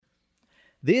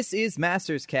This is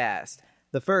Masters Cast,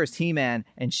 the first He-Man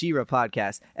and She-Ra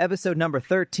podcast, episode number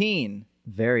 13.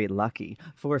 Very lucky.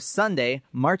 For Sunday,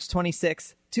 March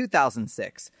 26,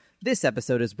 2006. This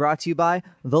episode is brought to you by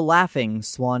The Laughing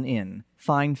Swan Inn.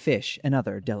 Fine fish and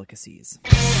other delicacies.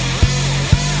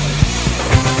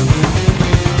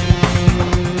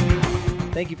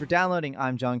 Thank you for downloading.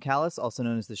 I'm John Callis, also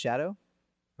known as The Shadow.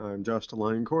 I'm Josh the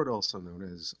Lion Court, also known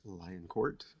as Lion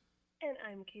Court. And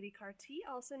I'm Katie Carty,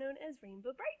 also known as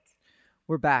Rainbow Bright.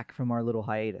 We're back from our little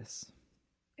hiatus.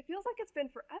 It feels like it's been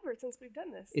forever since we've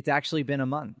done this. It's actually been a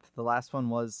month. The last one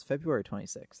was February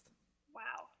 26th. Wow.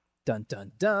 Dun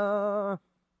dun dun!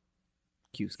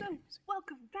 Cue So, music.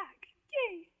 welcome back.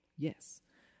 Yay! Yes.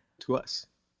 To us.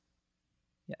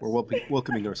 Yes. We're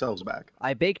welcoming ourselves back.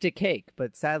 I baked a cake,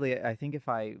 but sadly, I think if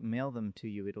I mail them to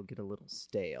you, it'll get a little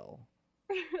stale.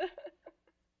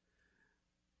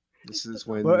 This is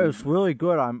when... But it's really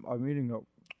good. I'm eating it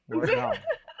right now.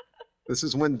 This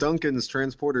is when Duncan's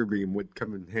transporter beam would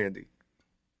come in handy.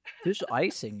 This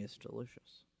icing is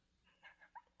delicious.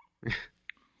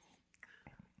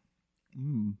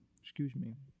 Excuse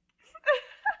me.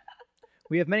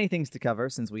 We have many things to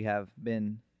cover since we have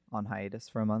been on hiatus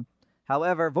for a month.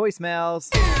 However, voicemails.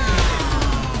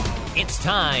 It's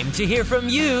time to hear from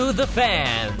you, the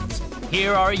fans.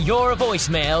 Here are your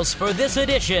voicemails for this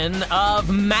edition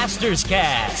of Masters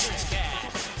Cast.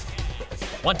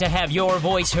 Want to have your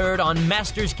voice heard on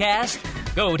Masters Cast?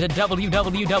 Go to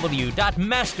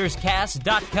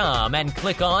www.masterscast.com and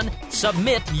click on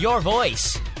Submit Your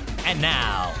Voice. And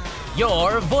now,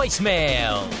 your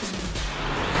voicemails.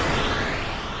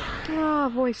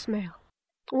 Voicemail.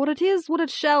 What it is, what it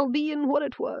shall be, and what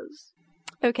it was.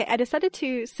 Okay, I decided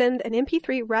to send an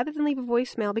MP3 rather than leave a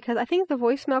voicemail because I think the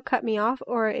voicemail cut me off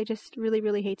or it just really,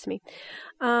 really hates me.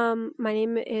 My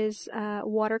name is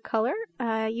Watercolor.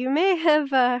 You may have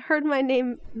heard my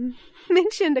name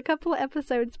mentioned a couple of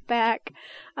episodes back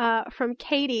from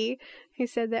Katie, who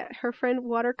said that her friend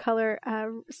Watercolor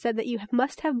said that you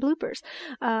must have bloopers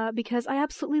because I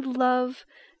absolutely love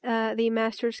the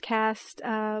Masters Cast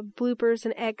bloopers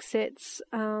and exits,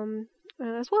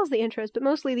 as well as the intros, but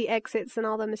mostly the exits and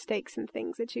all the mistakes and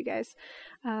things that you guys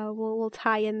will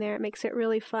tie in there. It makes it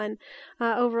really fun.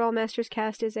 Overall, Masters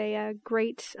Cast is a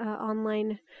great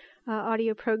online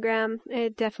audio program.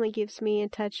 It definitely keeps me in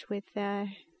touch with the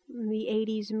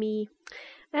 80s me.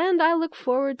 And I look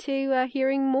forward to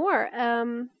hearing more,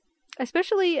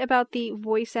 especially about the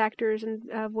voice actors and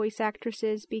voice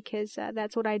actresses, because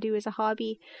that's what I do as a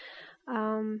hobby.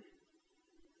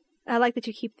 I like that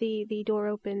you keep the door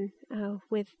open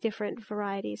with different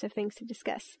varieties of things to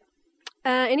discuss.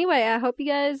 Anyway, I hope you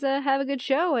guys have a good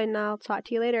show, and I'll talk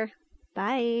to you later.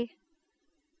 Bye.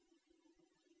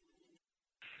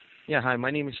 Yeah, hi,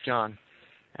 my name is John,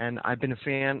 and I've been a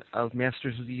fan of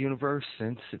Masters of the Universe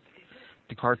since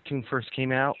the cartoon first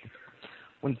came out.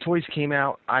 When the toys came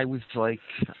out, I was like,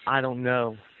 I don't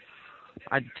know.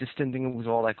 I just didn't think it was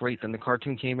all that great. Then the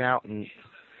cartoon came out, and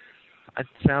I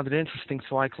found it interesting,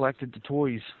 so I collected the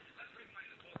toys.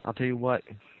 I'll tell you what,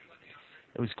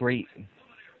 it was great.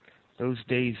 Those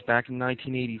days back in the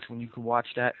 1980s when you could watch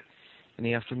that in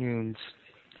the afternoons.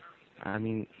 I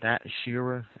mean, that,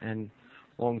 She-Ra, and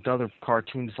along with other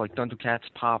cartoons like Thundercats,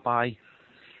 Popeye,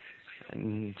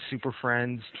 and Super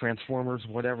Friends, Transformers,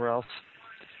 whatever else.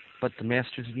 But the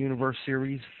Masters of the Universe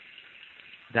series,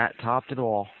 that topped it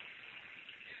all.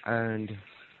 And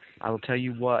I will tell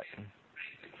you what,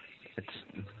 it's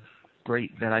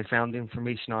great that I found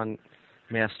information on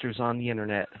Masters on the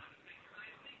internet.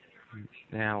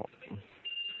 Now,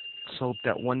 let's hope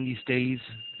that one of these days,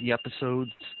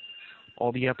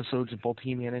 all the episodes of both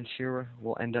He-Man and She-Ra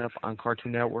will end up on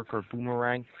Cartoon Network or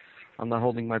Boomerang. I'm not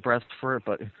holding my breath for it,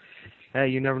 but hey,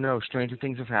 you never know. Stranger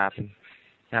things have happened.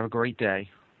 Have a great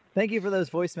day. Thank you for those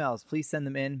voicemails. Please send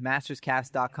them in.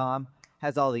 Masterscast.com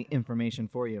has all the information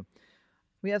for you.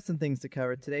 We have some things to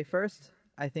cover today. First,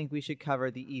 I think we should cover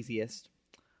the easiest,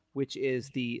 which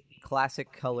is the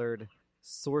classic colored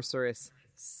Sorceress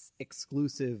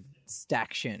exclusive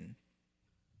Staction.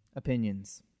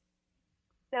 Opinions.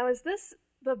 Now, is this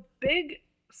the big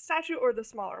statue or the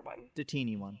smaller one? The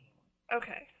teeny one.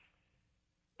 Okay.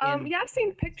 Yeah, I've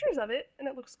seen pictures of it, and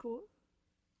it looks cool.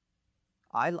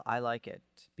 I like it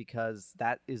because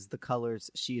that is the colors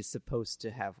she is supposed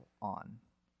to have on.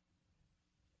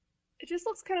 It just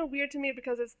looks kind of weird to me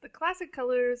because it's the classic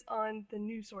colors on the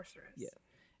new Sorceress. Yeah.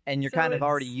 And you're So kind of it's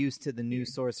already used to the new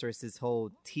Sorceress's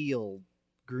whole teal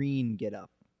green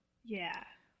getup. Yeah.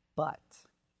 But,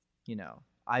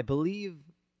 I believe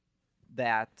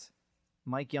that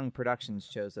Mike Young Productions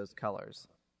chose those colors,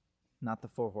 not the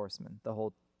Four Horsemen, the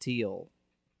whole teal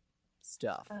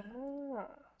stuff. Ah.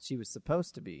 She was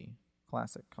supposed to be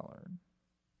classic colored.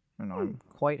 And I'm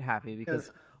quite happy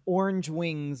because orange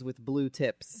wings with blue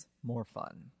tips, more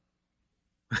fun.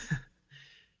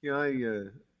 Yeah,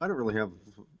 I don't really have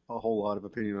a whole lot of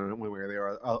opinion on it one way or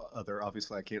the other.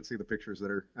 Obviously, I can't see the pictures that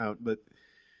are out, but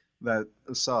that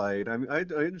aside, I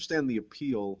understand the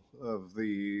appeal of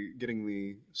the getting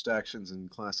the Staxions in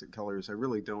classic colors. I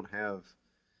really don't have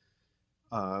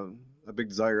a big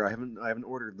desire. I haven't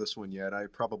ordered this one yet. I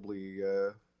probably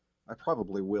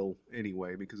will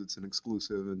anyway because it's an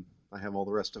exclusive and I have all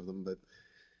the rest of them. But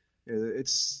it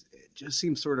just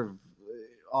seems sort of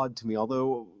odd to me.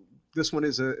 Although this one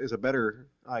is a better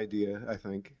idea, I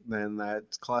think, than that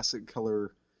classic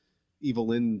color Evil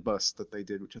Lynn bust that they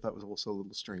did, which I thought was also a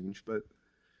little strange. But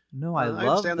No, I love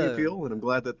understand the appeal, and I'm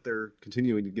glad that they're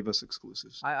continuing to give us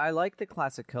exclusives. I like the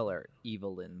classic color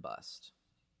Evil Lynn bust.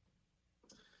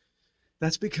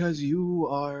 That's because you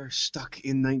are stuck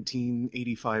in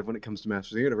 1985 when it comes to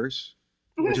Masters of the Universe,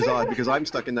 which is odd because I'm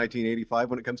stuck in 1985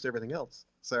 when it comes to everything else.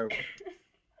 So,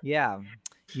 Yeah,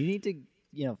 you need to,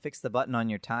 fix the button on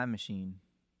your time machine.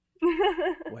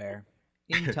 Where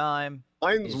in time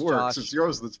mine's is works. Josh It's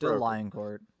yours that's still broken. Lion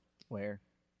Court. Where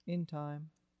in time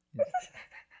is...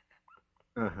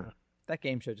 Uh-huh. That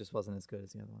game show just wasn't as good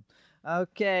as the other one.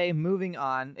 Okay, moving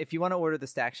on. If you want to order the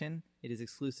Staxion, it is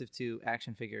exclusive to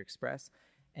Action Figure Express.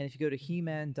 And if you go to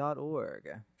He-Man.org,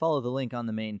 follow the link on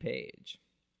the main page.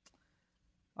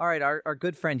 All right, our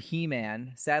good friend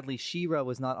He-Man. Sadly, She-Ra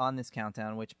was not on this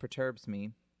countdown, which perturbs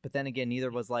me. But then again,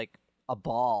 neither was, a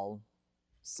ball.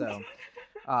 So,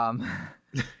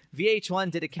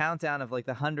 VH1 did a countdown of, the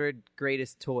 100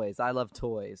 greatest toys. I love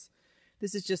toys.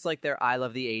 This is just like their I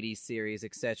Love the 80s series,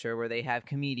 etc., where they have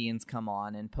comedians come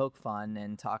on and poke fun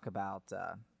and talk about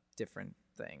different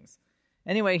things.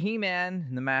 Anyway, He-Man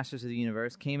and the Masters of the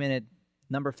Universe came in at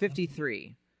number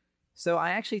 53. So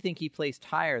I actually think he placed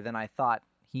higher than I thought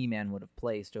He-Man would have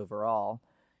placed overall.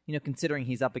 Considering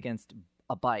he's up against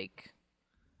a bike,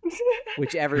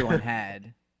 which everyone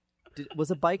had.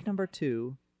 Was a bike number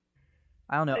 2?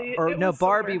 I don't know. Or no,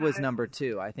 Barbie was number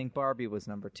 2. I think Barbie was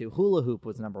number 2. Hula Hoop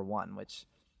was number 1, which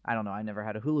I don't know. I never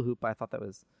had a hula hoop, but I thought that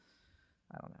was,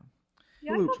 I don't know.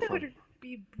 Yeah, I thought they would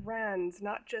be brands,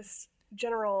 not just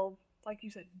general, like you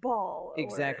said, ball.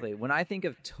 Exactly. When I think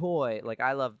of toy,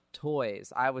 I love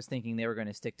toys, I was thinking they were going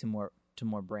to stick to more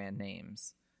brand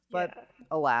names. But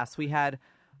alas, we had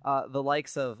the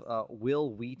likes of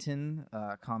Will Wheaton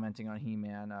commenting on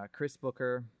He-Man, Chris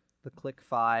Booker, the Click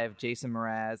 5, Jason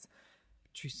Mraz,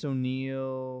 Patrice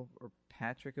O'Neill or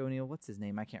Patrick O'Neill, what's his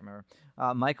name? I can't remember.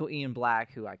 Michael Ian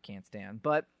Black, who I can't stand,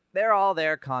 but they're all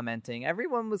there commenting.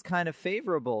 Everyone was kind of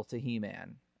favorable to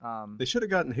He-Man. They should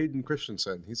have gotten Hayden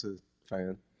Christensen. He's a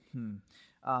fan.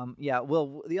 Yeah.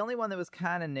 Well, the only one that was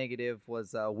kind of negative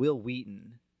was Will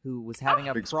Wheaton, who was having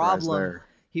a Big surprise problem. there.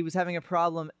 He was having a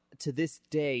problem to this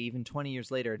day, even 20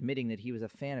 years later, admitting that he was a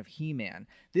fan of He-Man.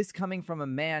 This coming from a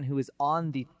man who was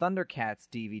on the Thundercats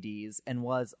DVDs and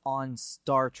was on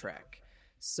Star Trek.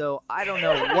 So I don't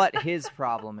know what his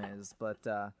problem is, but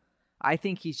I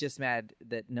think he's just mad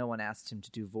that no one asked him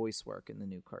to do voice work in the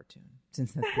new cartoon,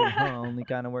 since that's the only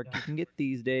kind of work you can get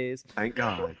these days. Thank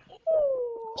God.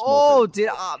 Oh,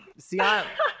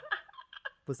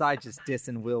 was I just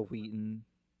dissing Will Wheaton?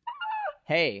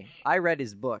 Hey, I read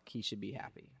his book. He should be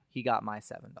happy. He got my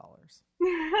 $7.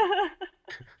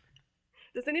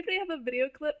 Does anybody have a video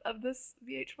clip of this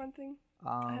VH1 thing?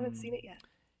 I haven't seen it yet.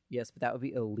 Yes, but that would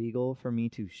be illegal for me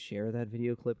to share that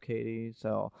video clip, Katie.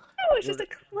 So No, it's just a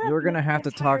clip. you're gonna have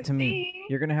to talk to me. thing.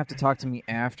 You're gonna have to talk to me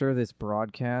after this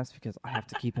broadcast because I have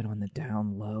to keep it on the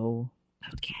down low.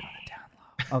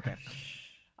 Okay.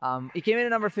 It came in at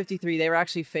number 53. They were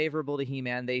actually favorable to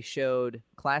He-Man. They showed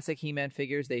classic He-Man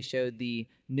figures. They showed the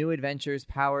New Adventures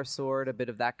Power Sword, a bit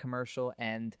of that commercial,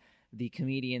 and the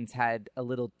comedians had a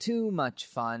little too much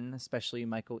fun, especially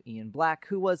Michael Ian Black,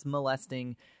 who was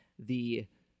molesting the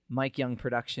Mike Young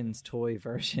Productions toy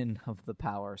version of the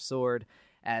Power Sword.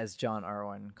 As John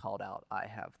Irwin called out, I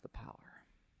have the power.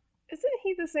 Isn't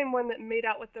he the same one that made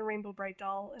out with the Rainbow Bright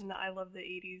doll in the I Love the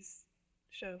 80s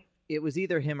show? It was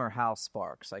either him or Hal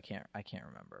Sparks. I can't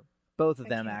remember. Both of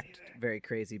them can't act either. very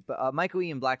crazy. But Michael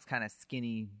Ian Black's kind of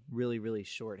skinny, really, really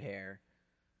short hair,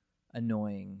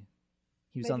 annoying.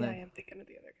 He was Maybe on I the am thinking of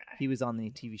the other guy. he was on the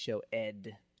TV show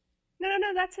Ed. No,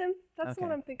 that's him. That's the Okay.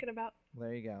 one I'm thinking about.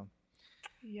 There you go.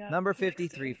 Yeah. Number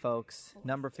 53, folks.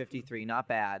 Number 53. Not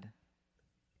bad.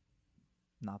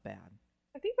 Not bad.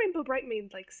 I think Rainbow Bright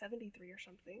made like 73 or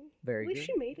something. Very At least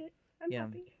good. she made it. I'm Yeah,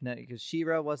 happy. no, because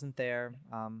She-Ra wasn't there.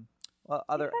 Well,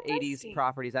 other that does 80s seem-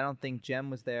 properties. I don't think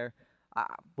Gem was there.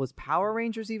 Was Power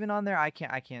Rangers even on there? I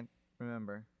can't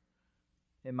remember.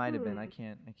 It might have been. I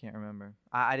can't remember.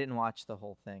 I didn't watch the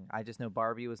whole thing. I just know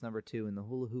Barbie was number 2 and the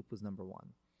Hula Hoop was number 1.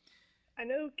 I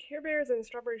know Care Bears and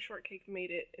Strawberry Shortcake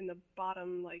made it in the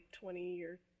bottom, 20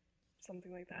 or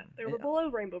something like that. They were below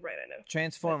Rainbow Bright, I know.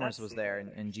 Transformers was there,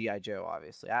 and G.I. Joe,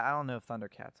 obviously. I don't know if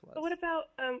Thundercats was. But what about,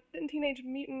 didn't Teenage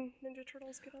Mutant Ninja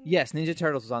Turtles get on there? Yes, Ninja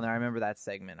Turtles was on there. I remember that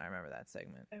segment.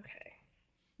 Okay.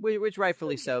 Which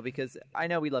rightfully so, because I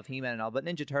know we love He-Man and all, but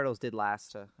Ninja Turtles did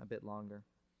last a bit longer.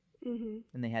 Mm-hmm.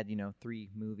 And they had, 3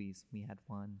 movies. We had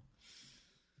 1.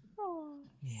 Oh,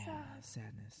 yeah,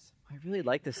 sadness. I really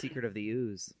like The Secret of the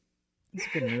Ooze. It's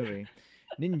a good movie.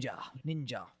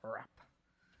 Ninja rap.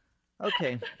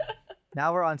 Okay,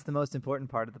 now we're on to the most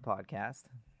important part of the podcast.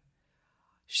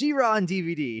 She-Ra on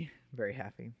DVD. Very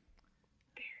happy.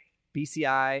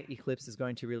 BCI Eclipse is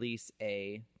going to release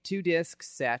a 2-disc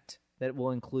set that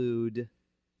will include,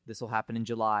 this will happen in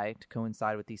July to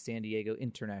coincide with the San Diego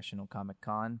International Comic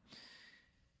Con.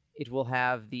 It will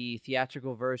have the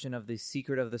theatrical version of The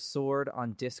Secret of the Sword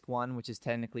on Disc 1, which is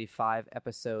technically 5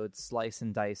 episodes sliced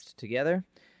and diced together.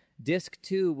 Disc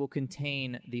 2 will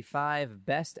contain the 5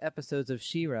 best episodes of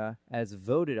She-Ra as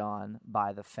voted on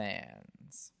by the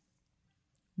fans.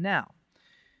 Now,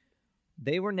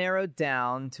 they were narrowed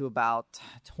down to about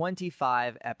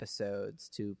 25 episodes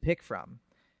to pick from.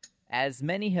 As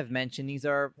many have mentioned, these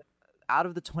are, out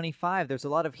of the 25, there's a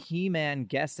lot of He-Man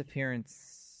guest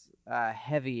appearance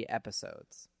heavy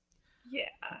episodes. Yeah.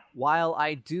 While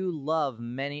I do love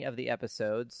many of the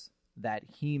episodes that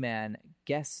He-Man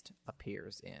guest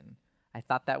appears in, I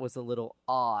thought that was a little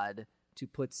odd to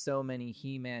put so many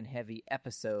He-Man heavy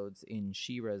episodes in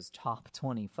She-Ra's top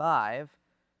 25.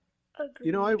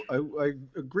 Agreed. I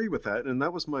agree with that, and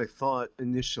that was my thought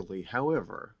initially.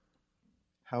 However,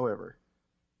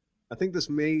 I think this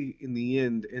may, in the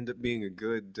end up being a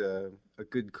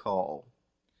good call.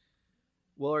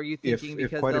 Well, are you thinking if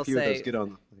because quite they'll a few say of those get on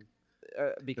the thing?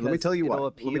 Because Let me tell you why.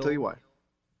 appeal... Let me tell you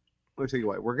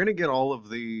why. We're gonna get all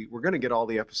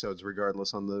the episodes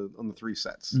regardless on the 3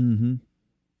 sets. Mm-hmm.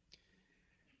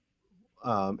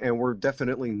 And we're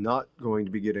definitely not going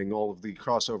to be getting all of the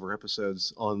crossover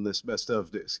episodes on this best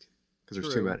of disc because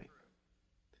there's too many.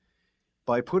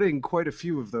 By putting quite a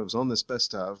few of those on this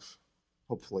best of,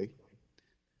 hopefully,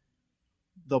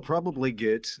 they'll probably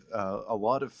get a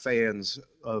lot of fans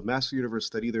of Master Universe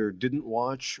that either didn't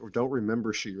watch or don't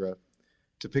remember She-Ra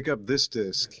to pick up this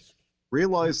disc,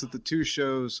 realize that the 2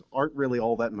 shows aren't really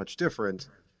all that much different,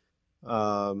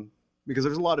 because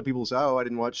there's a lot of people who say, oh, I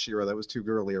didn't watch She-Ra, that was too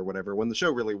girly or whatever, when the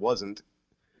show really wasn't.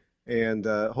 And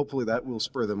hopefully that will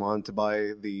spur them on to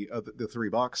buy the 3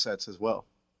 box sets as well.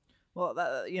 Well,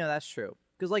 that's true.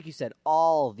 Because like you said,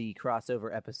 all the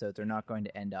crossover episodes are not going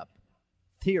to end up.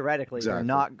 Theoretically, Exactly. They're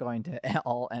not going to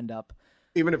all end up.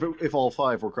 Even if all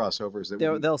 5 were crossovers,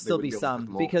 There'll still be able to some. put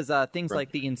them all. Because things Right.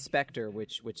 like The Inspector,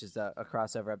 which is a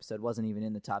crossover episode, wasn't even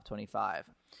in the top 25.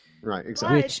 Right,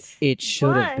 exactly. Which it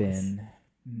should have but- been.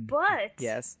 But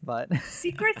Yes, but...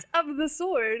 Secrets of the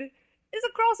Sword is a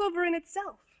crossover in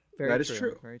itself. Very That is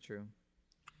true. Very true.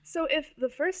 So if the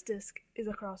first disc is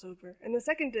a crossover and the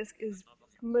second disc is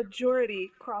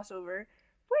majority crossover,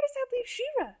 where does that leave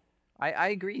She-Ra? I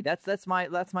agree. That's my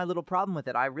little problem with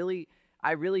it. I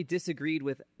really disagreed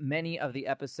with many of the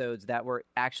episodes that were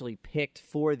actually picked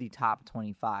for the top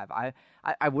 25.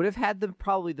 I would have had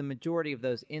probably the majority of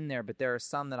those in there, but there are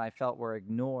some that I felt were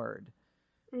ignored.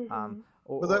 Mm-hmm.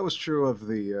 Well, that was true of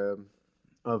the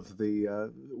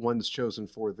ones chosen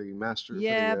for the Master.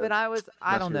 Yeah, but I don't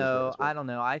Master know. as well. I don't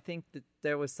know. I think that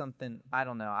there was something. I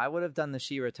don't know. I would have done the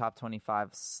She-Ra top 25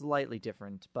 slightly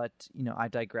different, but I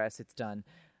digress. It's done.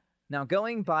 Now,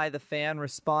 going by the fan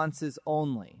responses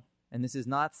only, and this is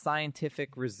not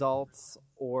scientific results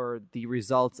or the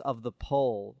results of the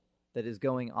poll that is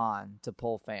going on to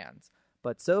poll fans,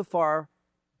 but so far,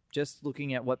 just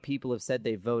looking at what people have said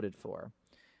they voted for,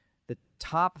 the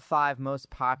top 5 most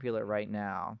popular right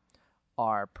now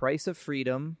are Price of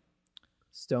Freedom,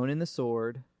 Stone in the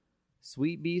Sword,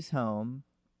 Sweet Bee's Home,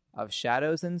 Of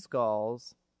Shadows and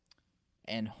Skulls,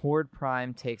 and Horde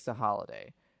Prime Takes a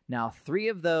Holiday. Now, 3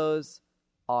 of those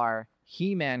are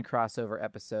He-Man crossover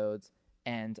episodes,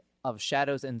 and Of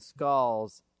Shadows and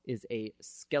Skulls is a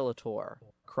Skeletor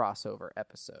crossover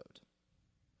episode.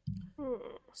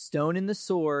 Stone in the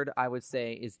Sword, I would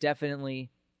say, is definitely,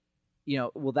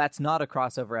 that's not a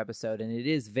crossover episode, and it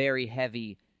is very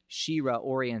heavy She-Ra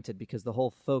oriented because the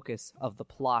whole focus of the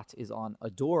plot is on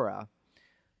Adora,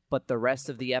 but the rest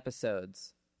of the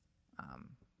episodes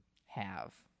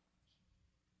have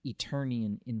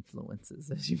Eternian influences,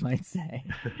 as you might say.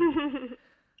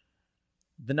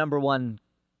 The number one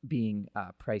being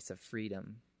Price of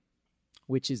Freedom,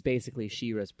 which is basically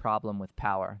She-Ra's problem with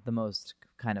power, the most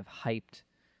kind of hyped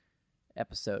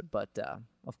episode, but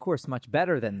of course much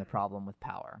better than the problem with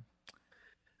power.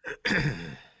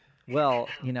 Well,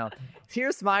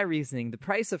 here's my reasoning. The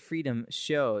Price of Freedom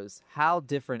shows how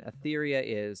different Etheria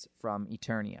is from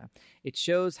Eternia. It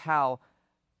shows how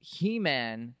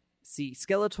He-Man,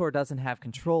 Skeletor doesn't have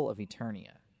control of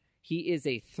Eternia. He is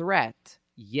a threat,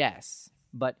 yes,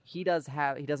 but he doesn't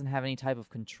have any type of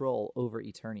control over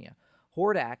Eternia.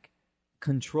 Hordak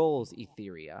controls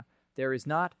Etheria. There is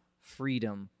not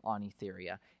freedom on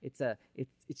Etheria.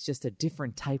 It's just a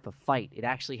different type of fight. It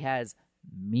actually has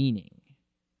meaning.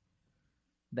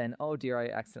 Then, oh dear, I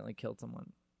accidentally killed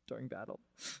someone during battle.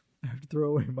 I have to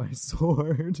throw away my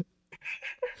sword.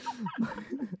 I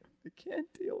can't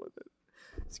deal with it.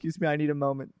 Excuse me, I need a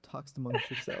moment. Talks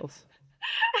amongst yourselves.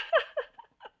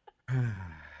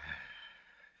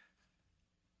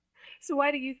 So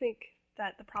why do you think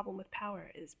that the problem with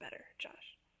power is better,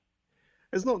 Josh?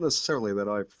 It's not necessarily that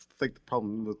I think the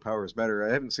problem with power is better.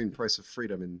 I haven't seen Price of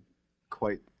Freedom in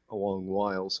quite a long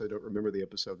while, so I don't remember the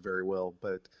episode very well.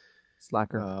 But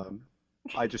Slacker.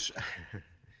 I just,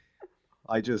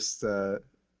 to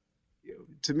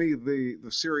me, the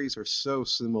series are so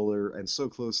similar and so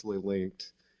closely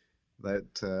linked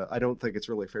that I don't think it's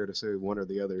really fair to say one or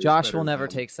the other. Josh will never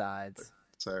take sides.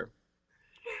 So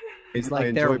it's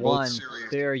like they're one.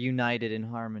 They're united in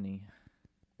harmony.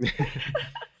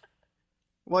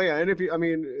 Well, yeah, and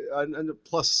another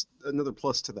plus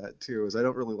to that too is I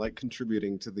don't really like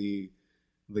contributing to the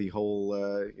whole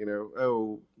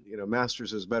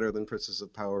Masters is better than Princess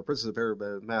of Power, Princess of Power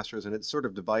better than Masters, and it's sort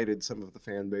of divided some of the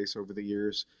fan base over the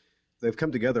years. They've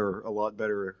come together a lot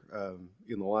better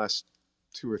in the last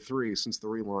 2 or 3 since the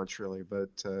relaunch, really,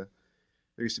 but there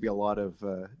used to be a lot of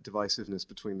divisiveness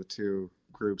between the two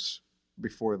groups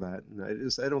before that,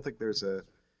 and I don't think there's a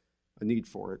need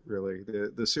for it, really.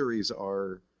 The series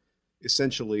are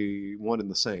essentially one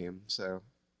and the same. So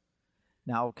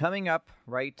now coming up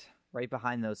right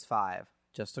behind those 5,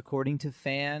 just according to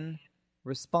fan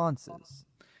responses,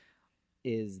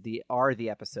 are the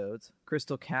episodes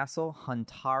Crystal Castle,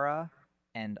 Huntara,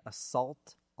 and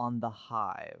Assault on the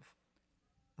Hive.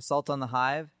 Assault on the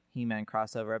Hive, He-Man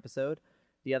crossover episode.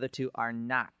 The other 2 are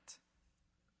not.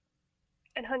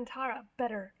 And Huntara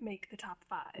better make the top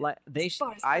 5.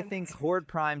 I think Horde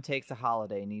Prime Takes a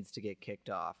Holiday needs to get kicked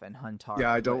off, and Huntara.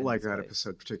 Yeah, I don't like that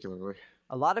episode particularly.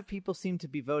 A lot of people seem to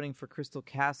be voting for Crystal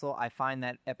Castle. I find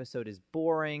that episode is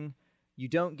boring. You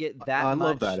don't get that much. I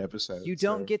love that episode. You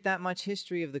don't get that much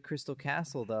history of the Crystal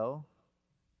Castle, though.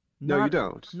 No, you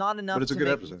don't. Not enough. But it's a good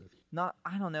episode.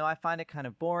 I don't know. I find it kind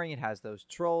of boring. It has those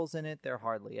trolls in it. They're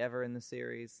hardly ever in the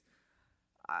series.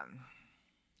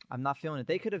 I'm not feeling it.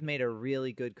 They could have made a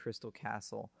really good Crystal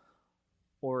Castle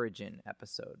origin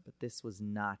episode, but this was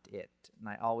not it. And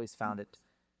I always found it.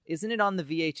 Isn't it on the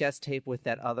VHS tape with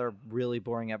that other really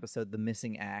boring episode, The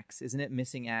Missing Axe? Isn't it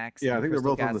Missing Axe? Yeah, I think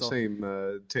Crystal they're both Castle? on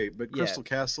the same tape, but Crystal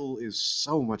Castle is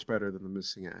so much better than The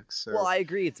Missing Axe. So well, I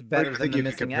agree it's better than The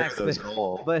Missing Axe,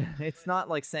 but it's not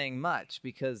like saying much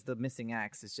because The Missing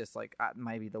Axe is just like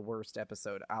maybe the worst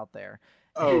episode out there.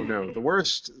 Oh no, the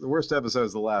worst episode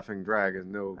is The Laughing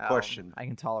Dragon, no question. I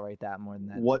can tolerate that more than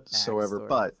that whatsoever,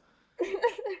 but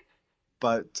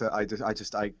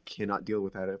I cannot deal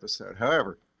with that episode.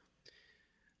 However,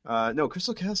 no,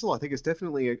 Crystal Castle I think is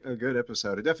definitely a good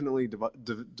episode. It definitely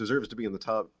deserves to be in the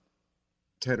top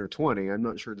 10 or 20. I'm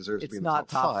not sure it deserves to be in the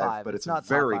top 5, but it's a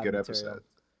very good episode.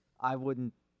 I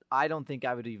don't think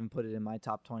I would even put it in my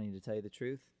top 20 to tell you the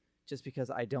truth, just because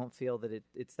I don't feel that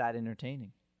it's that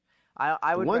entertaining.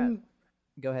 I would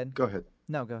go ahead. Go ahead.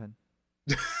 No, go ahead.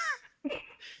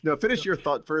 No, finish your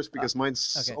thought first because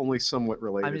mine's okay. Only somewhat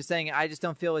related. I'm just saying I just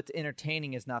don't feel it's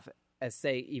entertaining enough as,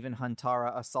 say, even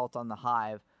Huntara, Assault on the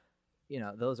Hive.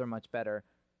 Those are much better.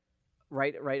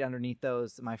 Right underneath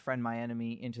those, My Friend, My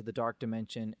Enemy, Into the Dark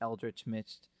Dimension, Eldritch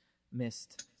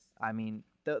Mist. I mean,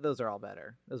 those are all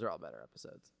better. Those are all better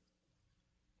episodes.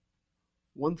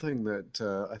 One thing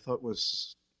that I thought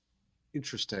was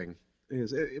interesting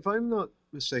is, if I'm not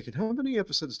mistaken, how many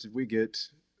episodes did we get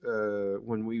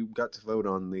when we got to vote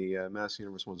on the Mass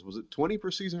Universe ones? Was it 20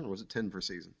 per season or was it 10 per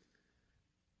season?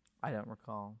 I don't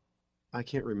recall. I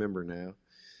can't remember now.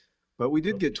 But we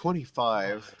did get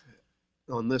 25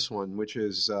 on this one, which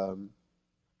is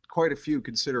quite a few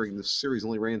considering the series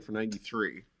only ran for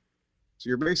 93. So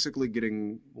you're basically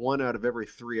getting 1 out of every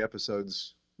 3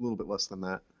 episodes, a little bit less than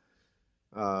that,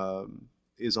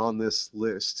 is on this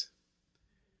list.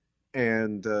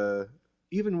 And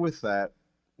even with that,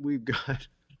 we've got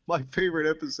my favorite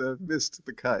episode, Missed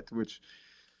the Cut, which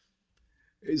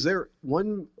Is there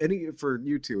for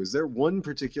you two, is there one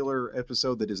particular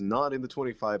episode that is not in the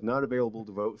 25, not available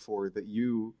to vote for, that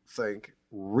you think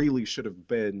really should have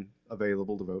been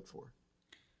available to vote for?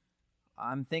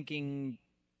 I'm thinking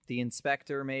The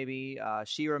Inspector, maybe.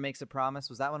 She-Ra Makes a Promise.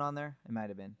 Was that one on there? It might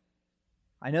have been.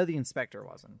 I know The Inspector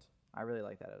wasn't. I really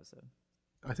like that episode.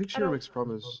 I think She-Ra Makes a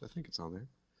Promise. I think it's on there.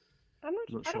 I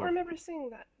don't remember seeing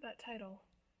that title.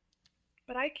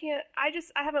 But I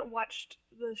haven't watched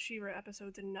the She-Ra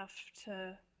episodes enough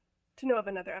to know of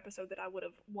another episode that I would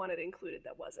have wanted included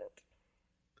that wasn't.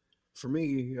 For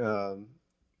me,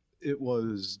 it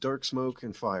was Dark Smoke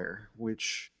and Fire,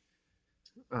 which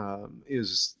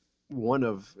is one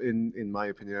of, in my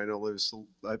opinion,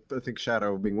 I think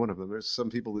Shadow being one of them. There's some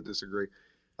people that disagree.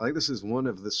 I think this is one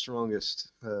of the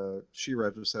strongest She-Ra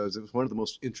episodes. It was one of the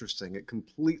most interesting. It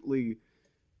completely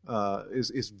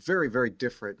is very, very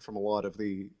different from a lot of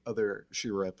the other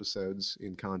She-Ra episodes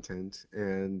in content,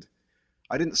 and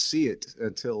I didn't see it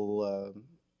until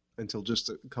just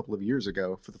a couple of years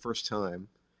ago for the first time,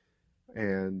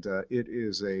 and it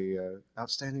is a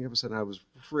outstanding episode. And I was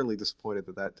really disappointed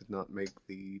that did not make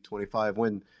the 25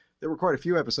 when there were quite a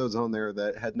few episodes on there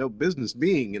that had no business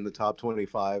being in the top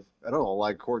 25 at all,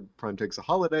 like Horde Prime Takes a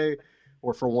Holiday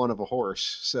or For Want of a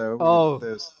Horse. So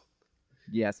there's...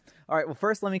 Yes. All right, well,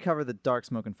 first let me cover the Dark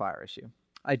Smoke and Fire issue.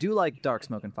 I do like Dark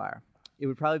Smoke and Fire. It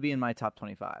would probably be in my top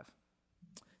 25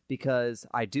 because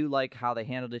I do like how they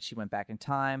handled it. She went back in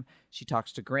time. She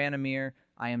talks to Granomir.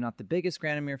 I am not the biggest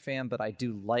Granomir fan, but I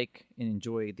do like and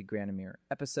enjoy the Granomir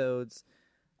episodes.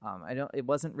 It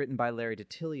wasn't written by Larry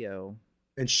DiTillio.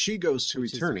 And she goes to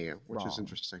Eternia, which is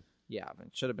interesting. Yeah, but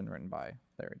it should have been written by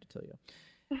Larry DiTillio.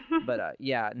 But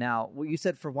yeah, now, what you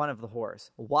said For One of the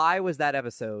Horse. Why was that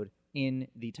episode in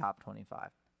the top 25?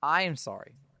 I am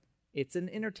sorry. It's an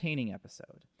entertaining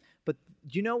episode. But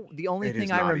you know, the only thing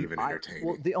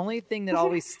the only thing that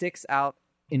always sticks out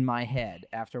in my head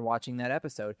after watching that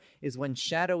episode is when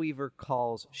Shadow Weaver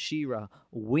calls She-Ra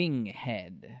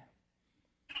Winghead.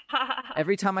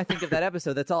 Every time I think of that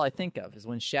episode, that's all I think of is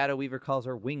when Shadow Weaver calls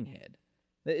her Winghead.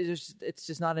 It's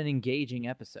just not an engaging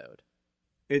episode.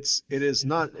 It is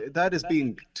not. That is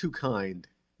being too kind.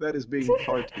 That is being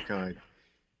far too kind.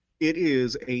 It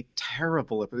is a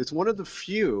terrible episode. It's one of the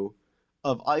few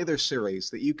of either series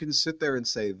that you can sit there and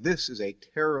say, this is a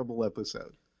terrible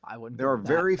episode. I wouldn't. There are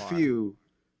very few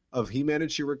of He-Man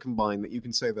and She-Ra combined that you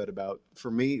can say that about. For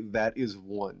me, that is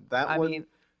one. The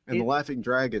Laughing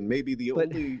Dragon may be the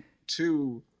only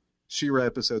two She-Ra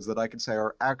episodes that I can say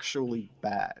are actually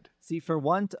bad. See, For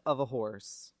Want of a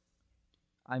Horse,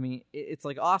 I mean, it's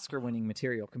like Oscar-winning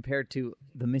material compared to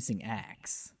The Missing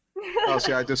Axe. Oh,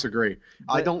 see, I disagree.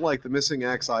 I don't like The Missing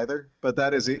Axe either, but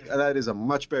that is a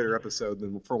much better episode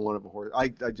than For One of a Horse.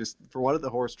 For One of the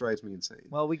Horse drives me insane.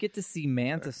 Well, we get to see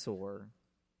Mantisaur.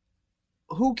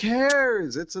 Who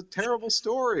cares? It's a terrible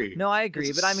story. No, I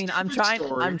agree, but I mean, I'm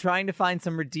trying to find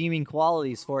some redeeming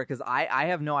qualities for it because I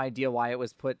have no idea why it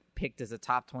was picked as a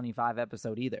top 25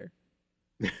 episode either.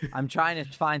 I'm trying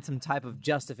to find some type of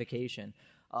justification.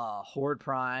 Horde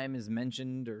Prime is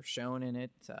mentioned or shown in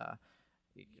it.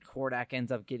 Hordak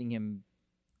ends up getting him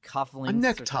cufflinks. A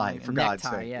necktie, for God's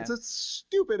sake. Yeah. It's a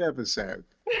stupid episode.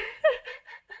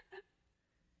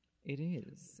 It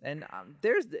is. And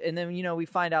then, you know, we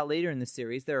find out later in the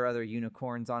series there are other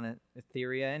unicorns on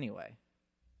Etheria anyway.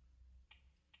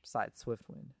 Besides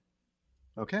Swiftwind.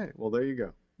 Okay, well, there you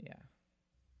go. Yeah.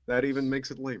 That even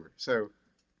makes it lamer. So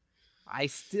I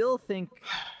still think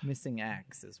Missing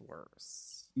Axe is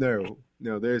worse. No,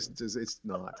 it's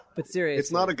not. But seriously,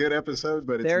 it's not a good episode,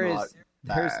 but it's not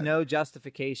bad. There's no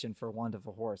justification for Want of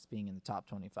a Horse being in the top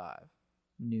 25.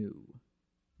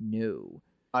 No.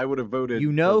 I would have voted.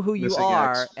 You know who you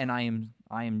are, and I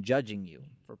am judging you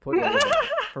for putting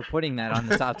that on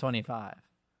the top 25.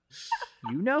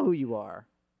 You know who you are.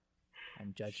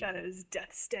 I'm judging. Shadow's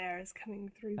death stare is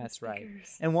coming through. That's right.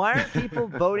 And why aren't people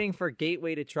voting for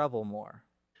Gateway to Trouble more?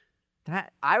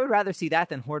 That I would rather see that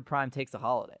than Horde Prime Takes a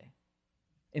Holiday.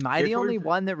 Am I the only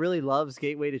one that really loves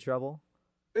Gateway to Trouble?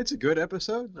 It's a good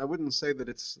episode. I wouldn't say that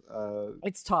it's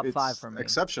top 5 for me.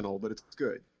 Exceptional, but it's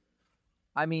good.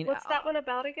 I mean, what's that one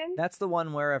about again? That's the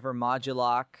one wherever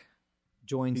Modulok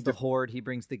joins the Horde, he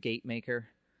brings the Gatemaker,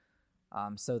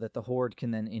 so that the Horde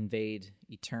can then invade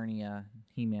Eternia.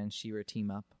 He-Man, She-Ra team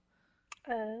up.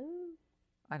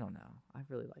 I don't know. I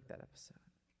really like that episode.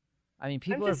 I mean,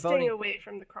 people are voting. Staying away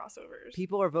from the crossovers.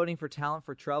 People are voting for Talent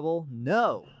for Trouble.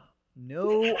 No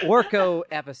Orko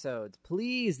episodes,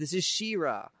 please. This is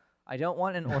She-Ra. I don't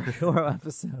want an Orko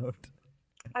episode.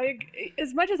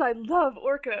 As much as I love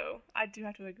Orko, I do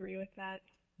have to agree with that.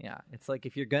 Yeah, it's like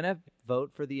if you're gonna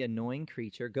vote for the annoying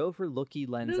creature, go for Looky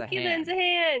Lends a Looky Hand. lends a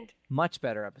hand. Much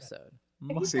better episode.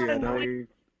 See, and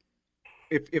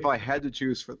if I had to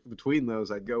choose between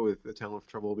those, I'd go with The Town of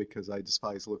Trouble because I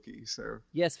despise Looky. So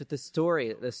Yes, but the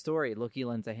story, Looky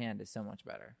Lends a Hand is so much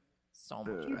better. So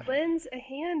much He better. lends a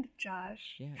hand,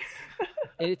 Josh. Yes.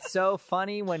 It's so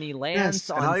funny when he lands yes,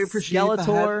 on and I appreciate Skeletor.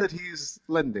 the hand that he's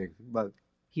lending, but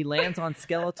He lands on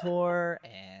Skeletor,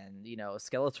 and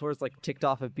Skeletor's like ticked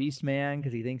off at Beastman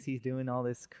because he thinks he's doing all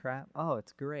this crap. Oh,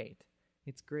 it's great.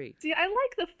 It's great. See, I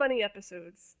like the funny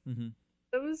episodes. Mm-hmm.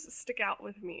 Those stick out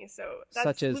with me. So that's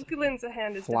Such as Looky lends a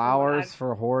hand is Flowers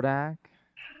for Hordak.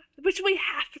 which we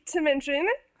have to mention.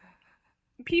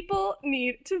 People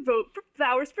need to vote for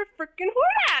Flowers for frickin'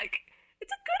 Hordak.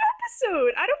 It's a good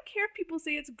episode. I don't care if people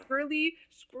say it's girly.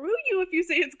 Screw you if you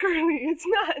say it's girly. It's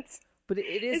not. But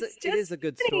it is a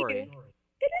good funny. story.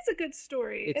 It is a good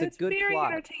story. It's and a it's good very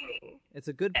plot. entertaining. It's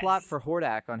a good plot for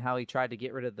Hordak on how he tried to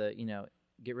get rid of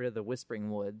the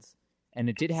Whispering Woods, and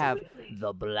it did have Absolutely.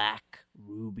 the Black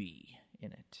Ruby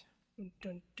in it. Dun,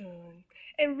 dun, dun.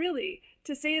 And really,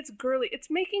 to say it's girly, it's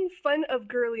making fun of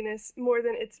girliness more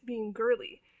than it's being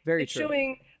girly. Very It's true.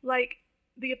 showing like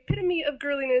the epitome of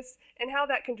girliness and how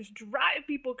that can just drive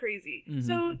people crazy. Mhm.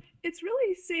 So it's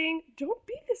really saying, don't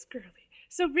be this girly.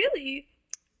 So really,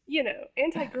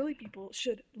 anti-girly people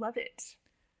should love it.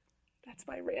 That's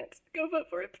my rant. Go vote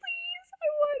for it, please. I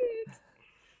want it.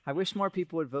 I wish more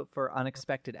people would vote for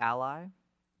Unexpected Ally.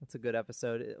 That's a good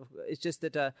episode. It's just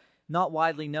that not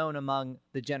widely known among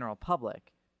the general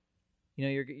public.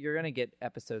 You're gonna get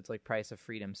episodes like Price of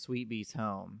Freedom, Sweet Bee's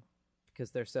Home,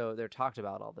 because they're talked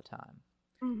about all the time.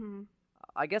 Mm-hmm.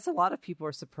 I guess a lot of people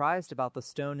are surprised about the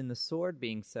Stone and the Sword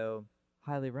being so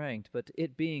highly ranked, but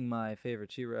it being my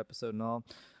favorite She-Ra episode and all,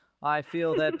 I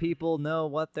feel that people know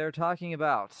what they're talking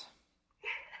about.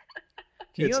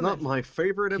 it's not my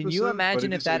favorite episode. Can you imagine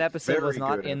but it if is that a episode was very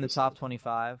not good in the episode. top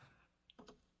 25?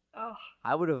 Oh.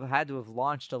 I would have had to have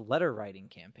launched a letter writing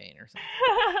campaign or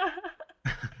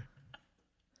something.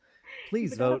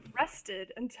 Please We got vote.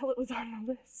 arrested until it was on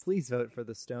the list. Please vote for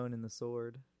the Stone and the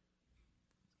Sword.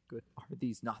 Good. Are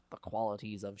these not the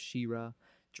qualities of She-Ra?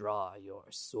 Draw your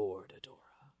sword, Adora.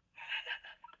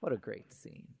 What a great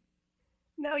scene.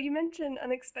 Now, you mentioned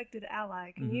Unexpected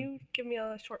Ally. Can Mhm. you give me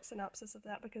a short synopsis of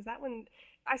that? Because that one,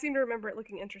 I seem to remember it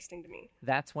looking interesting to me.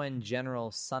 That's when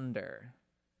General Sunder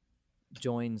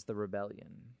joins the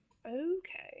rebellion.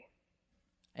 Okay.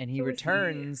 And he So is he-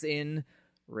 returns in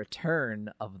Return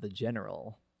of the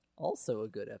General. Also a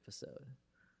good episode.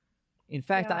 In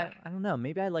fact, Yeah. I don't know.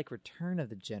 Maybe I like Return of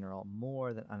the General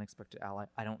more than Unexpected Ally.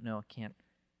 I don't know. I can't.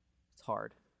 It's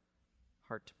hard.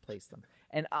 Hard to place them.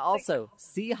 And also,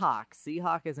 Seahawk.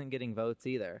 Seahawk isn't getting votes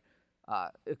either.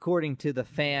 According to the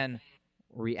fan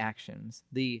reactions,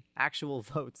 the actual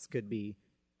votes could be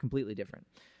completely different.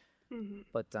 Mm-hmm.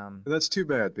 But That's too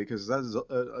bad because that is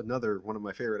another one of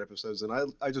my favorite episodes,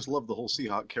 and I just love the whole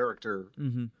Seahawk character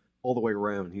mhm. all the way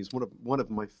around. He's one of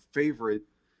my favorite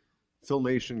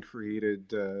Filmation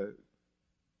created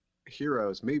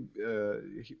heroes, maybe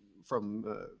from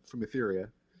Etheria.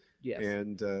 Yes.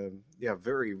 And yeah,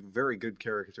 very very good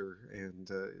character, and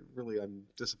really I'm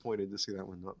disappointed to see that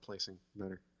one not placing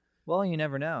better. Well, you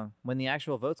never know. When the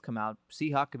actual votes come out,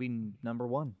 Seahawk could be number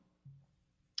one.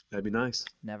 That'd be nice.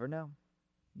 Never know.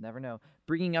 Never know.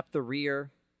 Bringing up the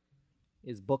rear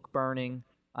is Book Burning,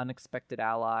 Unexpected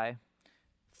Ally,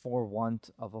 For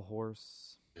Want of a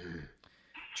Horse,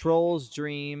 Troll's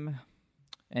Dream,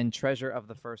 and Treasure of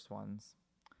the First Ones.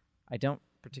 I don't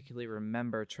particularly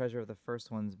remember Treasure of the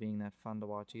First Ones being that fun to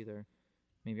watch either.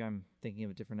 Maybe I'm thinking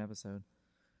of a different episode.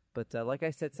 But like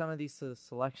I said, some of these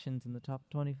selections in the top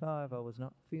 25 I was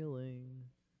not feeling.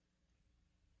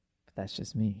 But that's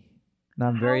just me. And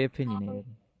I'm very opinionated.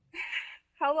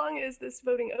 How long is this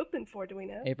voting open for? Do we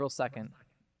know? April 2nd.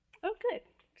 Oh, good.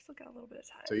 Still got a little bit of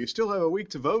time. So you still have a week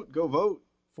to vote. Go vote.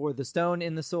 For the Stone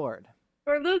in the Sword.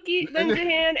 For Lukey, lends a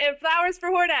hand, and Flowers for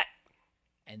Hordak.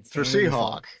 And For Stone in the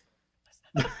Seahawk.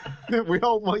 We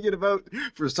all want you to vote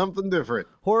for something different.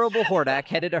 Horrible Hordak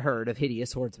headed a herd of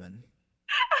hideous horsemen.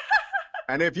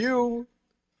 And if you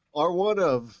are one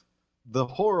of the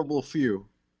horrible few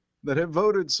that have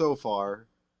voted so far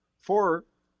for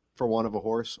Want of a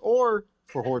Horse or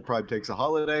for Horde Pride Takes a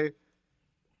Holiday,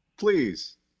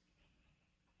 please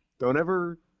don't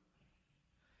ever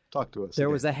talk to us. There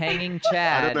again. was a hanging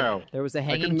Chad. I don't know. There was a I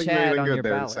hanging couldn't think of Chad anything on good your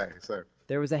there to ballot. say, so.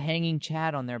 There was a hanging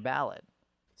Chad on their ballot.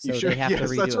 So You should, they have yes, to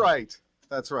redo that's it. right.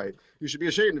 That's right. You should be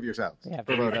ashamed of yourselves. They have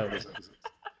for to voting revote for it. this episode.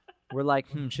 We're like,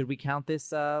 should we count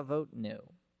this vote? No.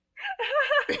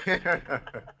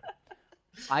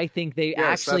 I think they Yes,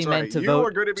 actually that's meant right. to you vote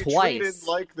are going to be twice. treated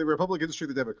like the Republicans treat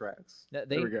the Democrats. No,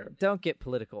 There we go. don't get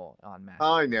political on Matt.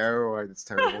 I know, it's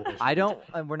terrible. I don't.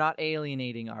 We're not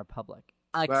alienating our public,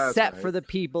 That's except right. for the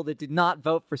people that did not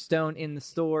vote for Stone in the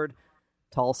Sword.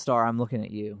 Tall Star, I'm looking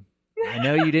at you. I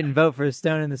know you didn't vote for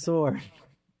Stone in the Sword.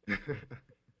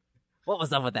 What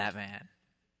was up with that, man?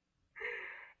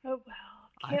 Oh well,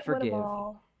 I can't win forgive. them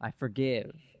all. I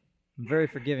forgive. I'm a very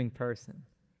forgiving person,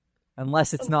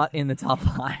 unless it's not in the top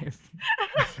 5.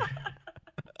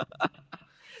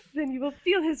 Then you will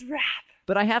feel his wrath.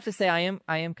 But I have to say, I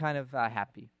am kind of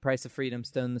happy. Price of Freedom,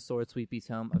 Stone the Sword, Sweet Beast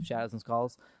Home, Of Shadows and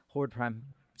Skulls, Horde Prime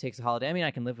Takes a Holiday. I mean,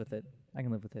 I can live with it.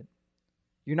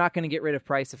 You're not going to get rid of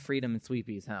Price of Freedom and Sweet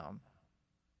Beast Home.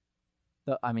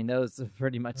 I mean, those are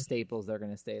pretty much staples. They're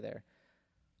going to stay there.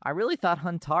 I really thought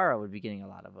Huntara would be getting a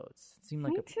lot of votes. It seemed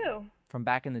like Me too. from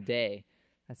back in the day,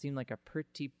 that seemed like a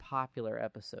pretty popular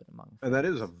episode among. And that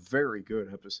is a very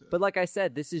good episode. But like I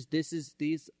said,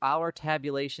 these our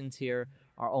tabulations here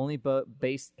are only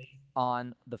based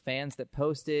on the fans that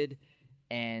posted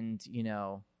and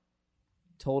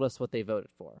told us what they voted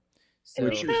for. So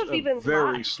Which is Don't a even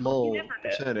very lie. small You never know.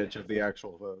 percentage of the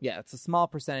actual vote. yeah, it's a small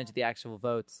percentage of the actual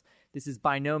votes. This is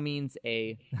by no means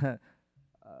a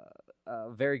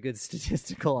very good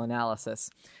statistical analysis,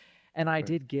 and I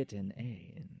did get an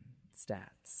A in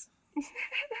stats.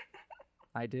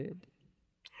 I did.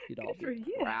 You'd all Good for be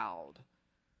you. proud.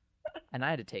 And I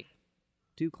had to take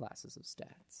 2 classes of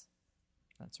stats.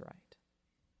 That's right.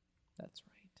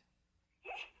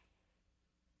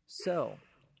 So,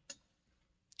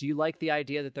 do you like the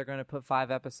idea that they're going to put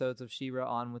 5 episodes of She-Ra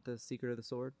on with the Secret of the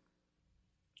Sword?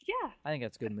 Yeah, I think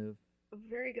that's a good move. a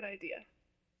very good idea.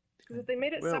 Because if they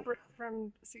made it Well- separate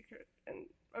from Secret and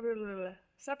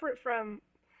separate from,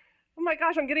 oh my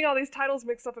gosh, I'm getting all these titles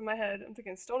mixed up in my head. I'm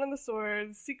thinking Stone and the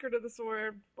Sword, Secret of the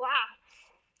Sword, blah.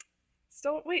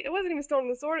 Stone. Wait, it wasn't even Stone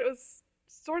and the Sword. It was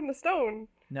Sword and the Stone.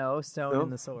 No, Stone No?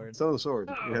 and the Sword. Stone and the Sword.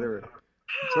 Oh. You had it right.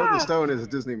 Sword and the Stone is a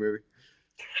Disney movie.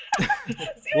 See what Well,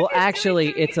 you're doing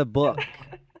actually, to me? it's a book,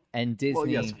 and Disney Well,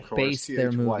 yes, of course, based their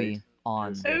T.H. movie White.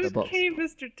 on Yes. the book. Okay,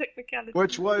 Mr. Technicality.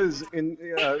 Which was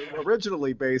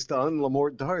originally based on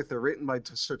Lamort D'Arthur, written by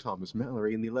Sir Thomas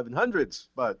Mallory in the 1100s.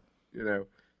 But,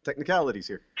 technicalities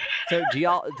here. So,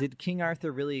 did King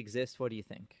Arthur really exist? What do you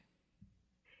think?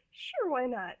 Sure, why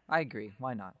not? I agree.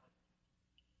 Why not?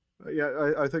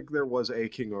 I think there was a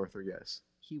King Arthur, yes.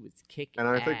 He was kicking And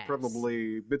I think ass.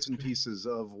 probably bits and pieces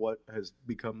of what has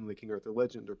become the King Arthur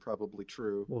legend are probably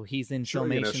true. Well, he's in Sure,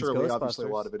 Filmation's surely, Ghostbusters. obviously, a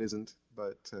lot of it isn't,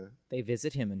 but They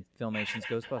visit him in Filmation's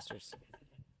Ghostbusters.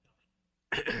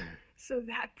 So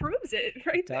that proves it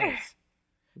right It there. does.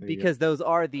 there you go. Because those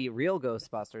are the real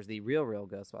Ghostbusters, the real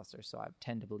Ghostbusters, so I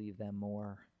tend to believe them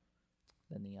more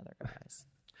than the other guys.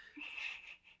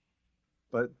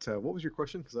 But what was your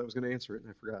question? Because I was going to answer it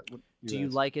and I forgot. What Do you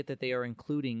asked. like it that they are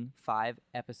including 5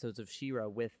 episodes of She-Ra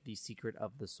with the Secret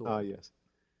of the Sword? Yes.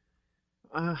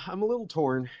 I'm a little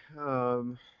torn.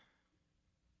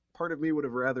 Part of me would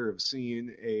have rather have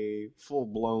seen a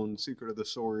full-blown Secret of the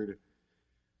Sword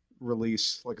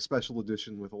release, like a special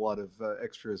edition with a lot of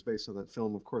extras based on that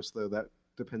film. Of course, though, that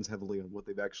depends heavily on what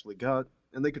they've actually got,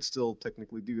 and they could still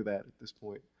technically do that at this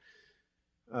point.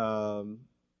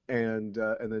 And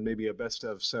then maybe a best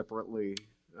of separately.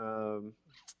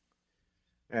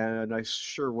 And I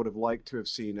sure would have liked to have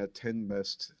seen a 10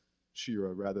 best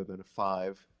She-Ra rather than a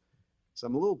 5. So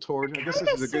I'm a little torn. I guess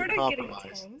this is a good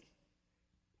compromise.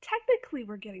 Technically,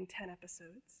 we're getting 10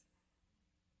 episodes.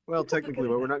 Well, People look technically, at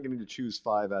but it we're that- not getting to choose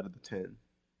 5 out of the 10.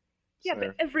 Yeah, So-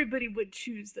 but everybody would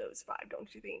choose those 5,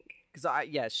 don't you think?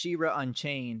 Because She-Ra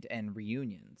Unchained and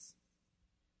Reunions.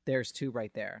 There's 2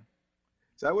 right there.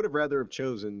 So I would have rather have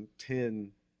chosen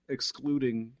 10,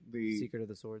 excluding the Secret of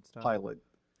the Sword stuff. pilot,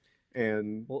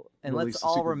 and Well, and release let's the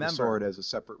all Secret of the remember. Sword as a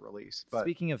separate release. But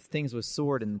Speaking of things with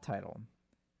sword in the title,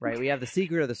 right? We have the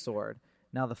Secret of the Sword.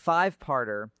 Now the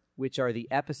 5-parter, which are the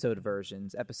episode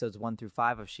versions, episodes 1 through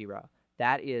 5 of She-Ra.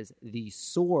 That is the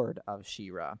Sword of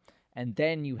She-Ra, and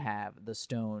then you have the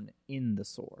Stone in the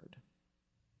Sword.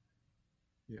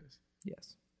 yes,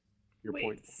 Yes. your Wait,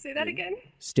 point. say that being- again?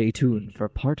 Stay tuned for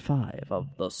part 5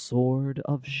 of the Sword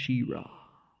of She-Ra.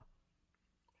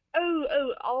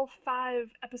 Oh, all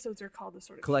 5 episodes are called the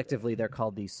Sword of Collectively, they're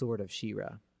called the Sword of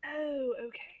She-Ra. She-Ra. Oh,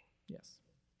 okay. Yes.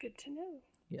 Good to know.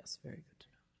 Yes, very good to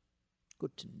know.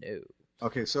 Good to know.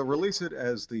 Okay, so release it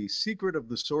as the Secret of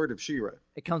the Sword of She-Ra.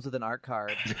 It comes with an art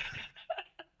card.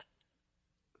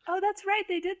 Oh, that's right.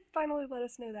 They did finally let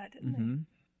us know that, didn't Mm-hmm.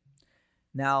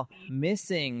 Now,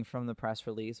 missing from the press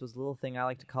release was a little thing I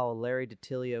like to call a Larry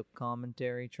DiTilio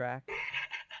commentary track.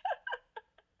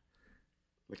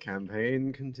 The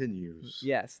campaign continues.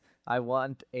 Yes, I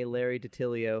want a Larry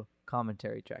DiTillio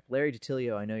commentary track. Larry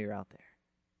DiTillio, I know you're out there.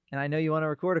 And I know you want to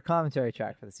record a commentary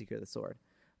track for The Secret of the Sword.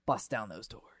 Bust down those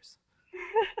doors.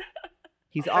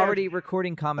 He's already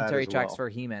recording commentary tracks for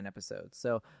He-Man episodes.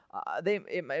 So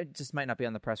it just might not be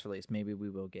on the press release. Maybe we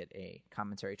will get a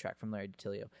commentary track from Larry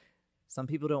DiTillio. Some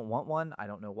people don't want one. I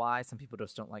don't know why. Some people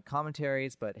just don't like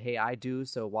commentaries. But hey, I do,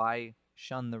 so why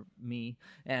shun me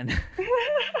and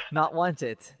not want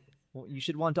it? Well, you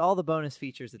should want all the bonus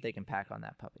features that they can pack on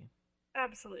that puppy.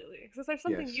 Absolutely. Because if there's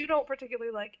something you don't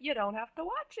particularly like, you don't have to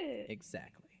watch it.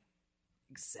 Exactly.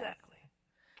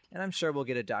 And I'm sure we'll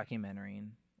get a documentary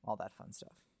and all that fun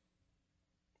stuff.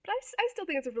 But I still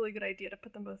think it's a really good idea to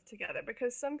put them both together,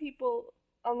 because some people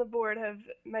on the board have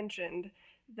mentioned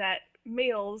that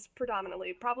males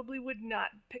predominantly probably would not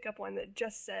pick up one that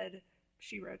just said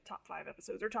She-Ra top 5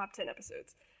 episodes or top 10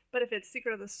 episodes. But if it's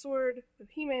Secret of the Sword with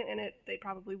He-Man in it, they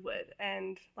probably would.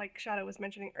 And like Shadow was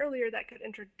mentioning earlier, that could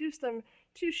introduce them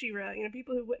to She-Ra. You know,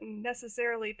 people who wouldn't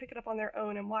necessarily pick it up on their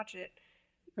own and watch it.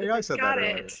 Hey, I said that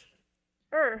earlier.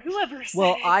 Or whoever said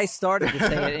Well, it. I started to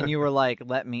say it, and you were like,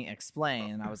 let me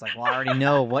explain. And I was like, well, I already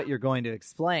know what you're going to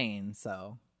explain,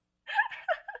 so.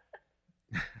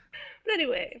 But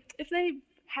anyway, if they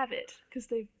have it, because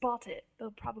they've bought it,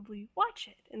 they'll probably watch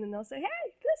it. And then they'll say,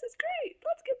 hey, this is great.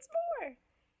 Let's get some more.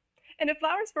 And if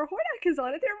Flowers for Hordak is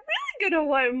on it, they're really going to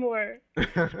want more.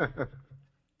 It's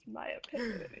my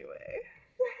opinion, anyway.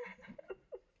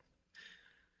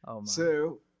 Oh, my.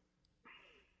 So.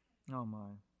 Oh, my.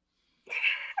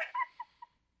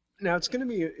 Now, it's going to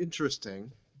be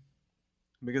interesting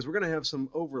because we're going to have some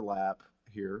overlap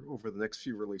here over the next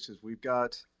few releases. We've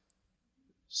got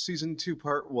Season 2,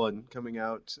 Part 1 coming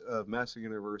out of Master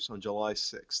Universe on July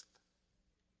 6th,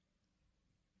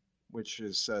 which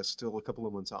is still a couple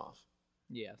of months off.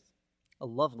 Yes. A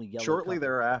lovely yellow Shortly cover.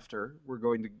 thereafter, we're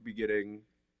going to be getting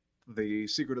the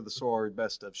Secret of the Sword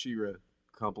Best of She-Ra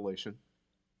compilation.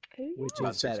 Which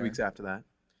about is 6 better. weeks after that.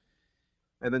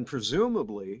 And then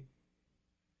presumably,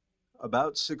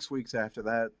 about 6 weeks after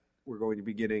that, we're going to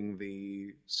be getting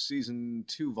the Season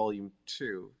 2, Volume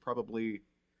 2. Probably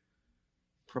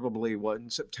what, in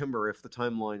September, if the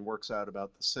timeline works out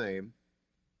about the same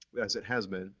as it has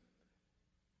been.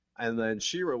 And then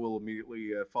She-Ra will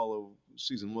immediately follow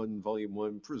Season 1, Volume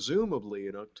 1, presumably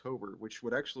in October, which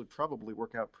would actually probably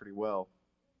work out pretty well.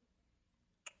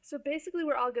 So basically,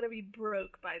 we're all going to be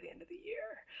broke by the end of the year.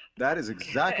 That is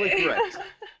exactly correct.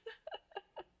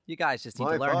 You guys just need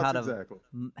My to learn thoughts exactly.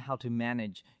 how to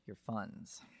manage your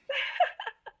funds.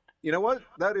 You know what?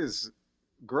 That is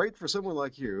great for someone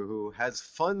like you who has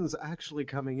funds actually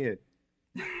coming in.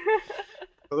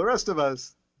 For the rest of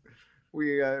us,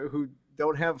 we who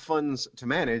don't have funds to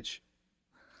manage,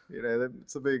 you know,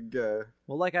 it's a big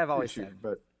Well, like I've always issue. said,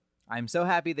 But I'm so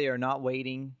happy they are not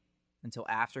waiting until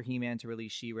after He-Man to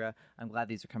release She-Ra. I'm glad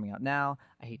these are coming out now.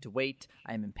 I hate to wait.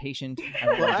 I am impatient. I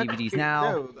want my DVDs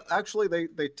now. No, actually,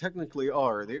 they technically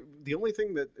are. The only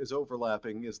thing that is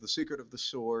overlapping is the Secret of the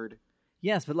Sword.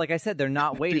 Yes, but like I said, they're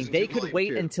not waiting. They could Volume wait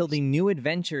 2. until the New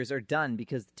Adventures are done,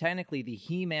 because technically the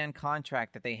He-Man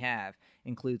contract that they have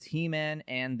includes He-Man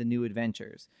and the New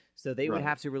Adventures. So they would Right.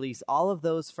 have to release all of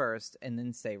those first and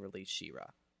then say release She-Ra.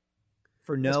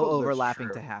 For no suppose that's overlapping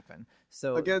true. to happen.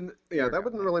 So Again, yeah, that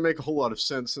wouldn't really make a whole lot of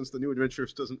sense since the New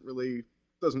Adventures doesn't really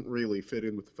fit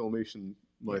in with the Filmation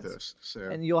mythos. So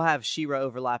And you'll have She-Ra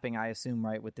overlapping, I assume,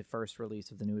 right, with the first release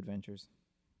of the New Adventures.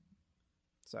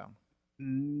 So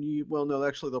Well, no,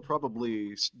 actually, they'll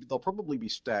probably be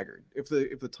staggered. If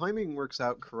the timing works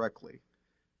out correctly,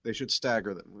 they should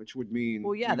stagger them, which would mean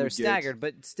well, yeah, you they're would get- staggered,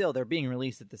 but still they're being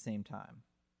released at the same time,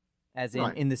 as in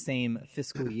Right. in the same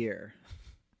fiscal year.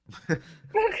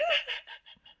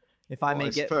 If I Well, may I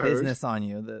get suppose. business on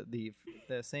you,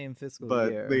 the same fiscal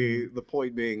But year. the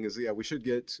point being is, yeah,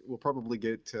 we'll probably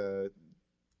get the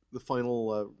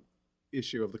final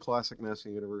issue of the classic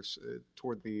Master Universe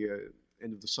toward the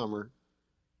end of the summer.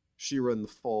 She-Ra in the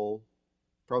fall,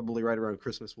 probably right around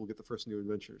Christmas. We'll get the first New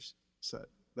Adventures set.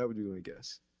 That would be my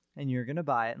guess. And you're gonna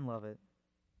buy it and love it.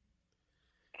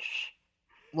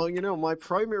 Well, you know, my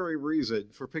primary reason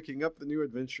for picking up the New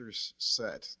Adventures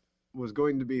set was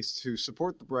going to be to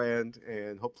support the brand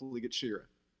and hopefully get She-Ra.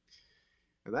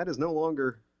 And that is no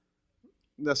longer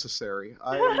necessary.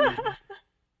 I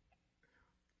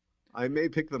may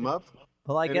pick them up.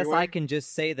 Well, I guess Anyway. I can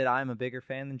just say that I'm a bigger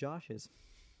fan than Josh is.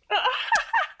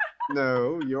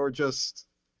 No, you're just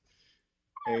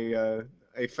a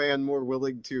fan more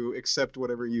willing to accept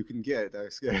whatever you can get, I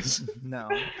guess. No,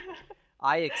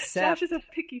 I accept. Josh is a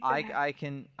picky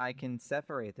fan. I can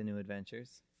separate the New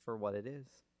Adventures for what it is.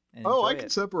 And Oh, I enjoy can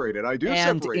it. separate it. I do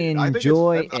And separate it. I think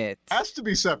enjoy it it. has to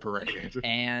be separated.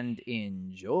 And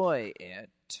enjoy it.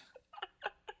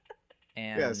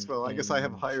 And Yes, well, I guess I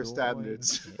have higher enjoy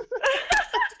standards. it.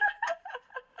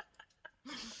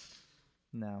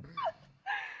 No.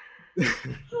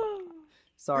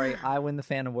 Sorry, I win the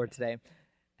fan award today.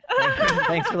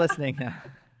 Thanks for listening.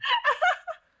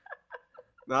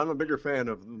 Now, I'm a bigger fan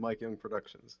of Mike Young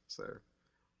Productions, so.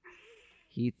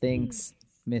 He thinks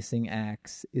missing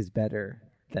acts is better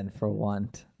than For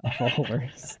Want of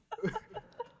Horrors.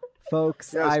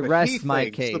 Folks, Yes, I but rest he my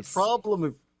thinks case. The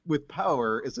problem with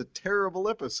Power is a terrible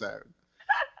episode.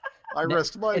 I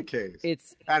rest my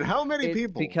case. And how many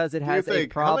people? Because it do has you a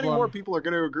think, How many problem. more people are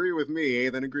going to agree with me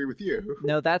than agree with you?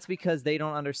 No, that's because they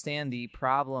don't understand the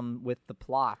problem with the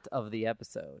plot of the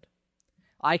episode.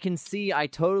 But see,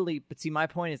 my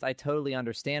point is I totally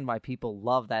understand why people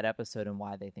love that episode and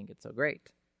why they think it's so great.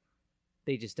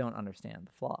 They just don't understand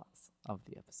the flaws of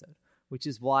the episode, which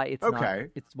is why it's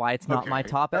not my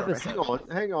top episode.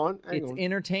 Hang on. It's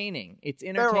entertaining.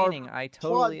 There are I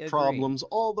totally plot agree. problems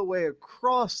all the way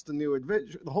across the New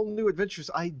Adventure. The whole New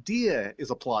Adventures idea is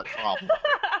a plot problem.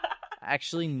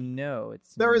 Actually, no,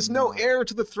 There is no not. heir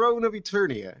to the throne of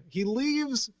Eternia. He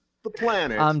leaves the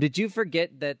planet. Did you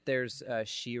forget that there's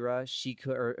She-Ra,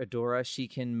 or Adora? She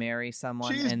can marry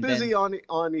someone. She's and busy then...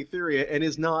 on Etheria and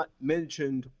is not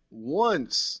mentioned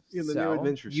once in the New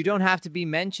Adventures. You don't have to be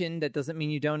mentioned. That doesn't mean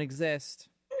you don't exist.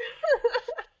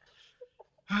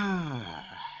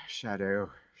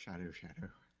 Shadow.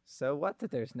 So what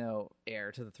that there's no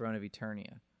heir to the throne of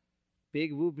Eternia?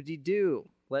 Big whoopity-doo.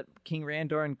 Let King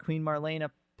Randor and Queen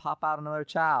Marlena pop out another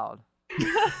child.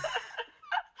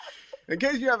 In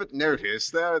case you haven't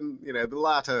noticed, they're in the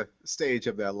latter stage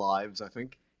of their lives, I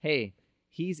think. Hey,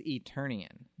 he's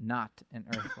Eternian, not an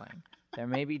Earthling. There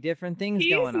may be different things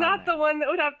He's going on. He's not the one that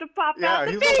would have to pop out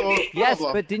the he's baby. not the one. Yes,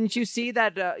 Problem. but didn't you see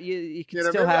that it could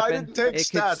still maybe happen? I didn't take It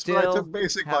could stats, but I still took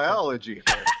basic happen. biology.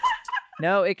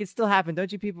 No, it could still happen.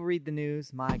 Don't you people read the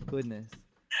news? My goodness.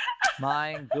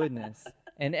 My goodness.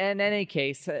 And in any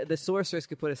case, the sorceress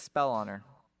could put a spell on her.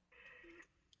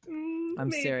 I'm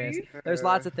Maybe. serious. There's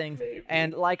lots of things. Maybe.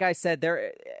 And like I said,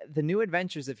 the New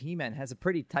Adventures of He-Man has a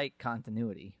pretty tight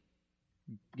continuity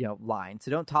line. So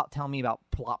don't tell me about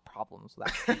plot problems with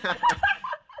that.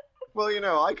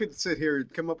 Well, I could sit here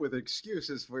and come up with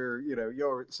excuses for,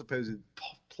 your supposed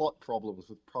plot problems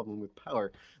with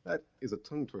Power. That is a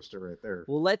tongue twister right there.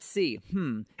 Well, let's see.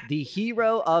 The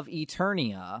hero of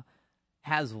Eternia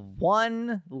has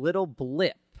one little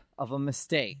blip of a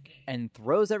mistake and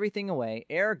throws everything away,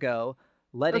 ergo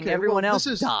letting everyone else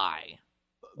die.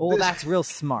 Oh, that's real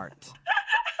smart.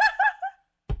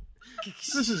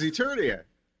 This is Eternia.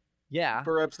 Yeah.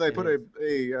 Perhaps they put a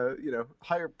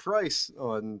higher price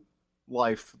on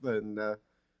life than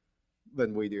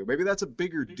we do. Maybe that's a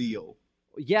bigger deal.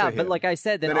 Yeah, but like I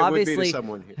said, then obviously,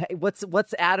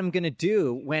 what's Adam gonna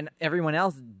do when everyone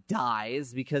else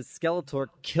dies because Skeletor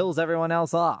kills everyone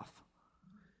else off?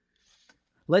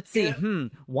 Let's see.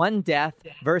 One death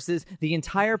versus the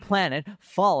entire planet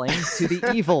falling to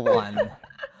the evil one.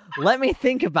 Let me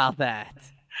think about that.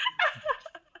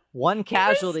 One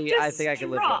casualty, I think I could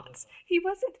live with. He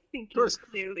wasn't thinking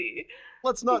clearly.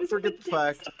 Let's not forget the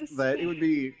fact that it would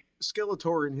be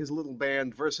Skeletor and his little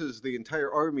band versus the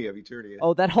entire army of Eternia.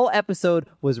 Oh, that whole episode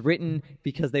was written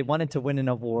because they wanted to win an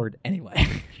award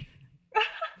anyway.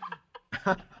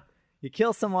 You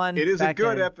kill someone. It is a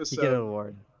good then, episode. You get an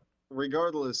award.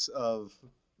 Regardless of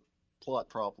plot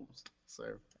problems. So.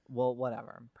 Well,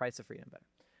 whatever. Price of Freedom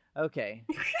better. Okay.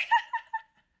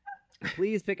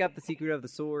 Please pick up The Secret of the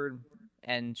Sword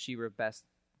and She-Ra Best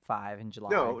 5 in July.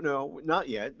 No, not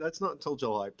yet. That's not until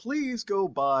July. Please go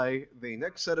buy the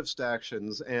next set of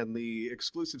Stactions and the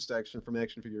exclusive Staction from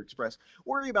Action Figure Express.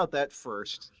 Worry about that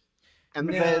first. And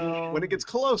then, when it gets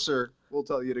closer, we'll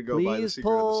tell you to go buy The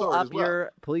Secret of the Sword as well.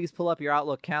 Please pull up your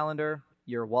Outlook calendar,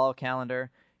 your wall calendar,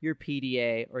 your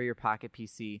PDA, or your Pocket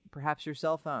PC, perhaps your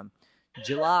cell phone.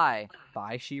 July,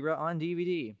 buy She-Ra on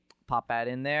DVD. Pop that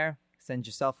in there. Send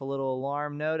yourself a little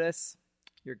alarm notice.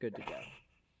 You're good to go.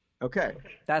 Okay.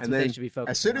 That's and what then, they should be focusing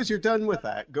on. As soon as you're done with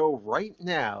that, go right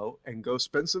now and go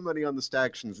spend some money on the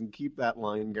Stactions and keep that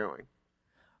line going.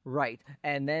 Right.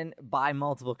 And then buy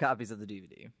multiple copies of the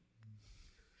DVD.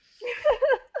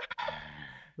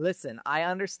 Listen, I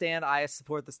understand I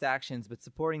support the Stactions, but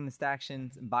supporting the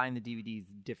Stactions and buying the DVDs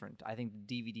is different. I think the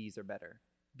DVDs are better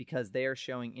because they are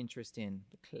showing interest in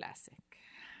the classic.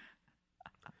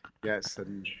 Yes,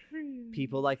 and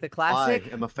people like the classic.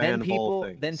 I am a fan of all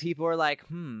things. Then people are like,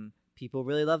 people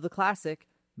really love the classic.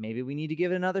 Maybe we need to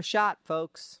give it another shot,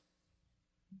 folks.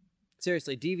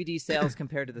 Seriously, DVD sales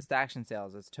compared to the Staction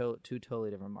sales, it's two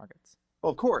totally different markets.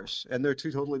 Well, of course, and they're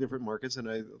two totally different markets, and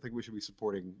I think we should be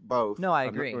supporting both. No, I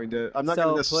agree. I'm not going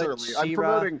to necessarily. I'm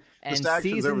promoting the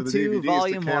Stactions over the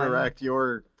DVDs to counteract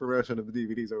your promotion of the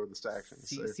DVDs over the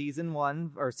Stactions. Season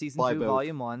 1 or Season 2,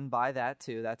 Volume 1. Buy that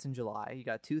too. That's in July. You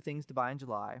got 2 things to buy in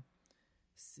July.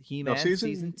 He-Man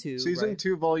Season 2. Season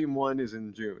 2, Volume 1 is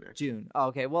in June. Actually. June. Oh,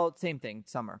 okay. Well, same thing.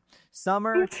 Summer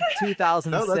 2006.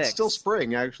 No, that's still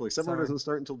spring. Actually, summer doesn't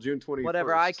start until June 21st.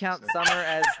 Whatever. I count summer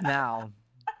as now.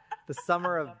 The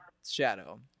summer of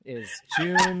Shadow is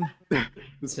June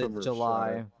to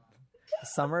July. The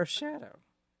summer of Shadow.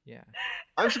 Yeah.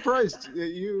 I'm surprised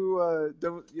you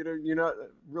don't. You're not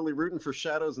really rooting for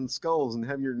Shadows and Skulls and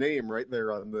have your name right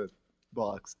there on the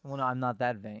box. Well, no, I'm not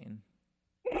that vain.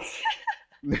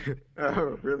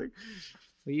 Oh, really?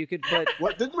 Well, you could put.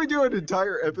 What didn't we do an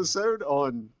entire episode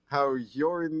on how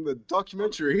you're in the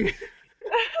documentary?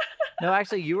 No,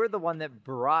 actually, you were the one that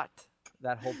brought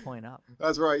that whole point up.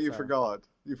 That's right. You forgot.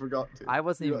 You forgot to. I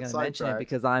wasn't even going to mention it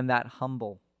because I'm that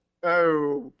humble.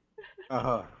 Oh.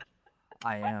 I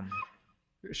am.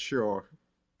 Sure.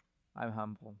 I'm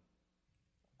humble.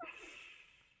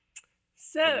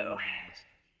 So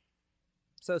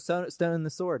Stone and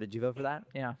the Sword. Did you vote for that?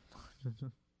 Yeah.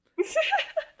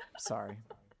 Sorry.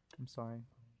 I'm sorry.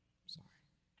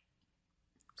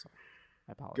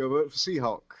 I apologize. Go vote for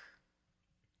Seahawk.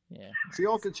 Yeah.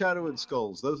 Seahawk and Shadow and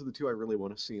Skulls. Those are the two I really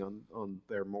want to see on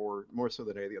there more so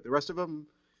than any of the other. The rest of them,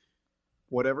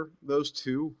 whatever. Those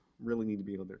two really need to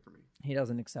be on there for me. He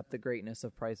doesn't accept the greatness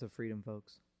of Price of Freedom,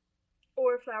 folks.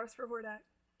 Or Flowers for Hordak.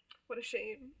 What a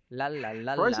shame. La la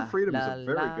la. Price of Freedom is a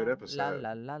very good episode. La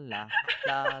la la la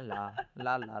la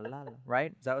la la la.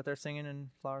 Right? Is that what they're singing in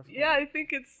Flowers? Yeah, I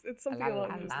think it's something along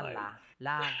those lines.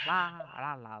 La la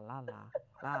la la la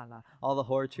la la. All the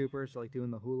horror troopers are like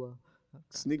doing the hula.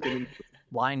 Sneaking in.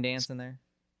 Line dancing there.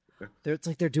 It's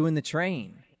like they're doing the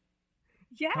train.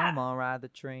 Yeah. Come on, ride the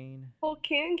train. Whole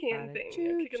can thing.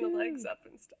 Kicking the legs up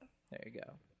and stuff. There you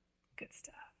go. Good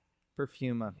stuff.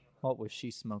 Perfuma. What was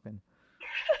she smoking?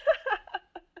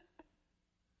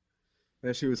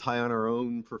 And she was high on her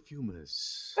own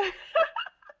perfumes.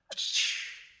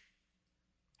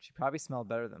 She probably smelled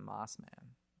better than Moss Man.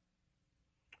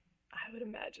 I would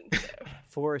imagine so.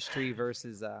 Forestry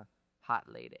versus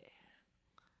Hot Lady.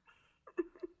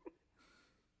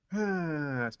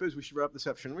 I suppose we should wrap this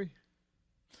up, shouldn't we?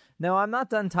 No, I'm not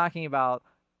done talking about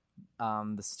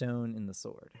the stone and the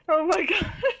sword. Oh my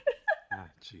god.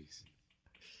 Jeez.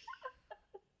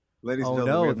 Ladies and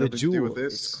gentlemen, we have nothing to do with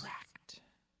this. Is cracked.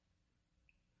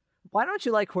 Why don't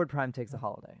you like Horde Prime Takes a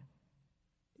Holiday?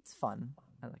 It's fun.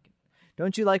 I like it.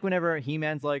 Don't you like whenever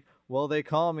He-Man's like, well, they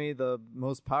call me the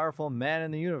most powerful man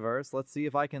in the universe. Let's see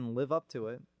if I can live up to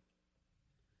it.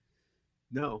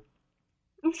 No.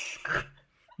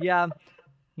 Yeah.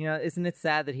 You know, isn't it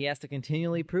sad that he has to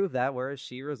continually prove that, whereas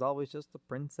She-Ra's always just the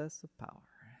princess of power?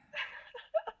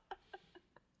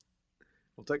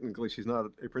 Well, technically, she's not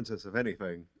a princess of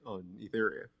anything on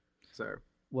Etheria, so...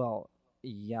 Well,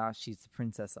 yeah, she's the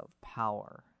princess of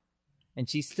power. And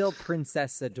she's still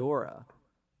Princess Adora.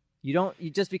 You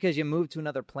just because you move to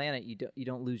another planet, you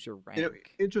don't lose your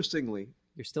rank. Interestingly...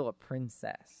 You're still a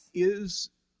princess.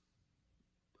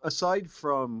 Aside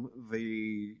from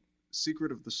the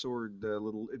Secret of the Sword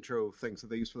little intro things that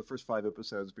they used for the first 5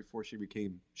 episodes before she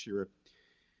became She-Ra,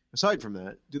 aside from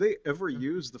that, do they ever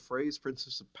use the phrase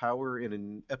Princess of Power in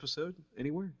an episode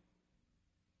anywhere?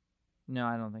 No,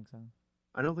 I don't think so.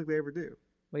 I don't think they ever do.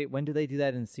 Wait, when do they do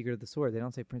that in Secret of the Sword? They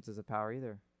don't say Princess of Power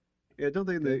either. Yeah, don't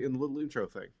they in the little intro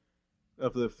thing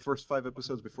of the first 5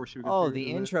 episodes before she became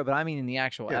the intro, but I mean in the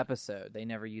actual episode. They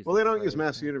never use they don't use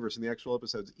Master Universe in the actual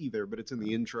episodes either, but it's in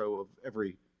the intro of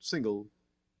every single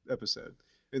episode.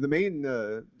 In the main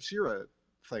She-Ra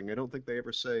thing, I don't think they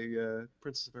ever say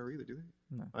Princess of Power either, do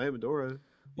they? No. I am Adora.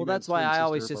 Well, that's why I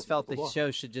always just felt the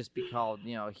show should just be called,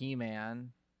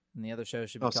 He-Man, and the other show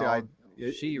should be called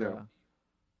She-Ra. No.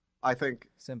 I think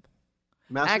simple.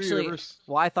 Universe.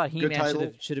 Well, I thought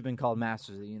He-Man should have been called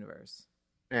Masters of the Universe,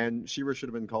 and She-Ra should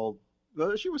have been called.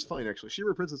 She was fine actually.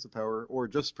 She-Ra Princess of Power, or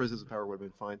just Princess of Power would have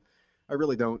been fine. I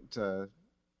really don't.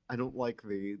 I don't like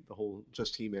the whole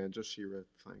just He-Man, just She-Ra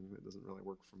thing. That doesn't really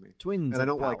work for me. Twins. And I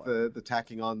don't like the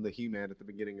tacking on the He-Man at the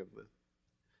beginning of the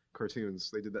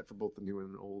cartoons. They did that for both the new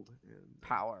and old. And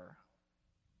Power.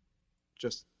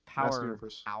 Just Power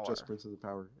Universe, Hour. just Princess of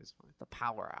Power is fine. The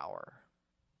Power Hour.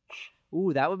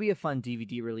 Ooh, that would be a fun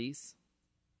DVD release.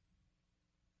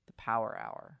 The Power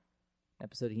Hour.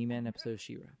 Episode of He-Man, episode of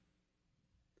She-Ra.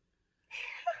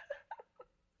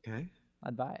 Okay.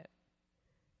 I'd buy it.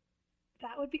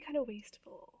 That would be kind of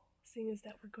wasteful. seeing as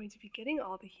that we're going to be getting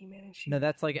all the He-Man and She-Ra. No,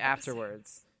 that's like episodes.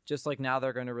 afterwards. Just like now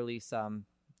they're going to release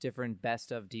different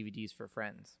best of DVDs for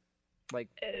Friends. Like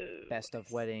best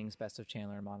of weddings, best of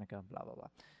Chandler and Monica, blah, blah, blah.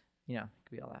 You know, it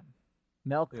could be all that.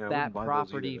 Milk Yeah, I that wouldn't buy those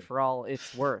property either. for all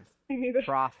it's worth. Me neither.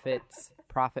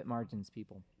 Profit margins,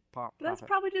 people. That's Profit.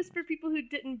 probably just for people who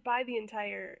didn't buy the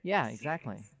entire Yeah, series.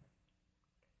 exactly.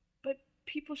 But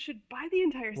people should buy the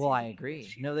entire series. Well, I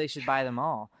agree. No, they should buy them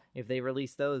all. If they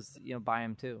release those, buy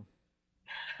them too.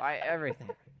 Buy everything.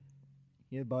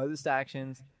 Buy the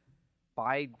Stactions,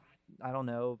 buy, I don't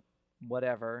know,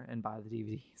 whatever, and buy the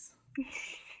DVDs.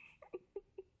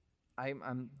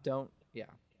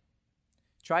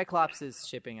 Triclops is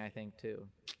shipping, I think, too.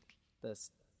 The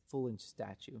full-inch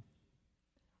statue.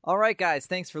 All right, guys,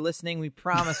 thanks for listening. We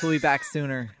promise we'll be back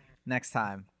sooner next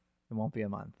time. It won't be a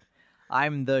month.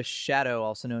 I'm the Shadow,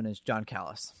 also known as John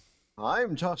Callis.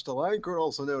 I'm Josh the Lioncourt,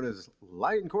 also known as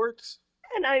Lioncourt.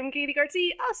 And I'm Katie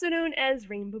Garcia, also known as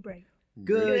Rainbow Bright.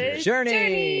 Good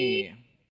journey!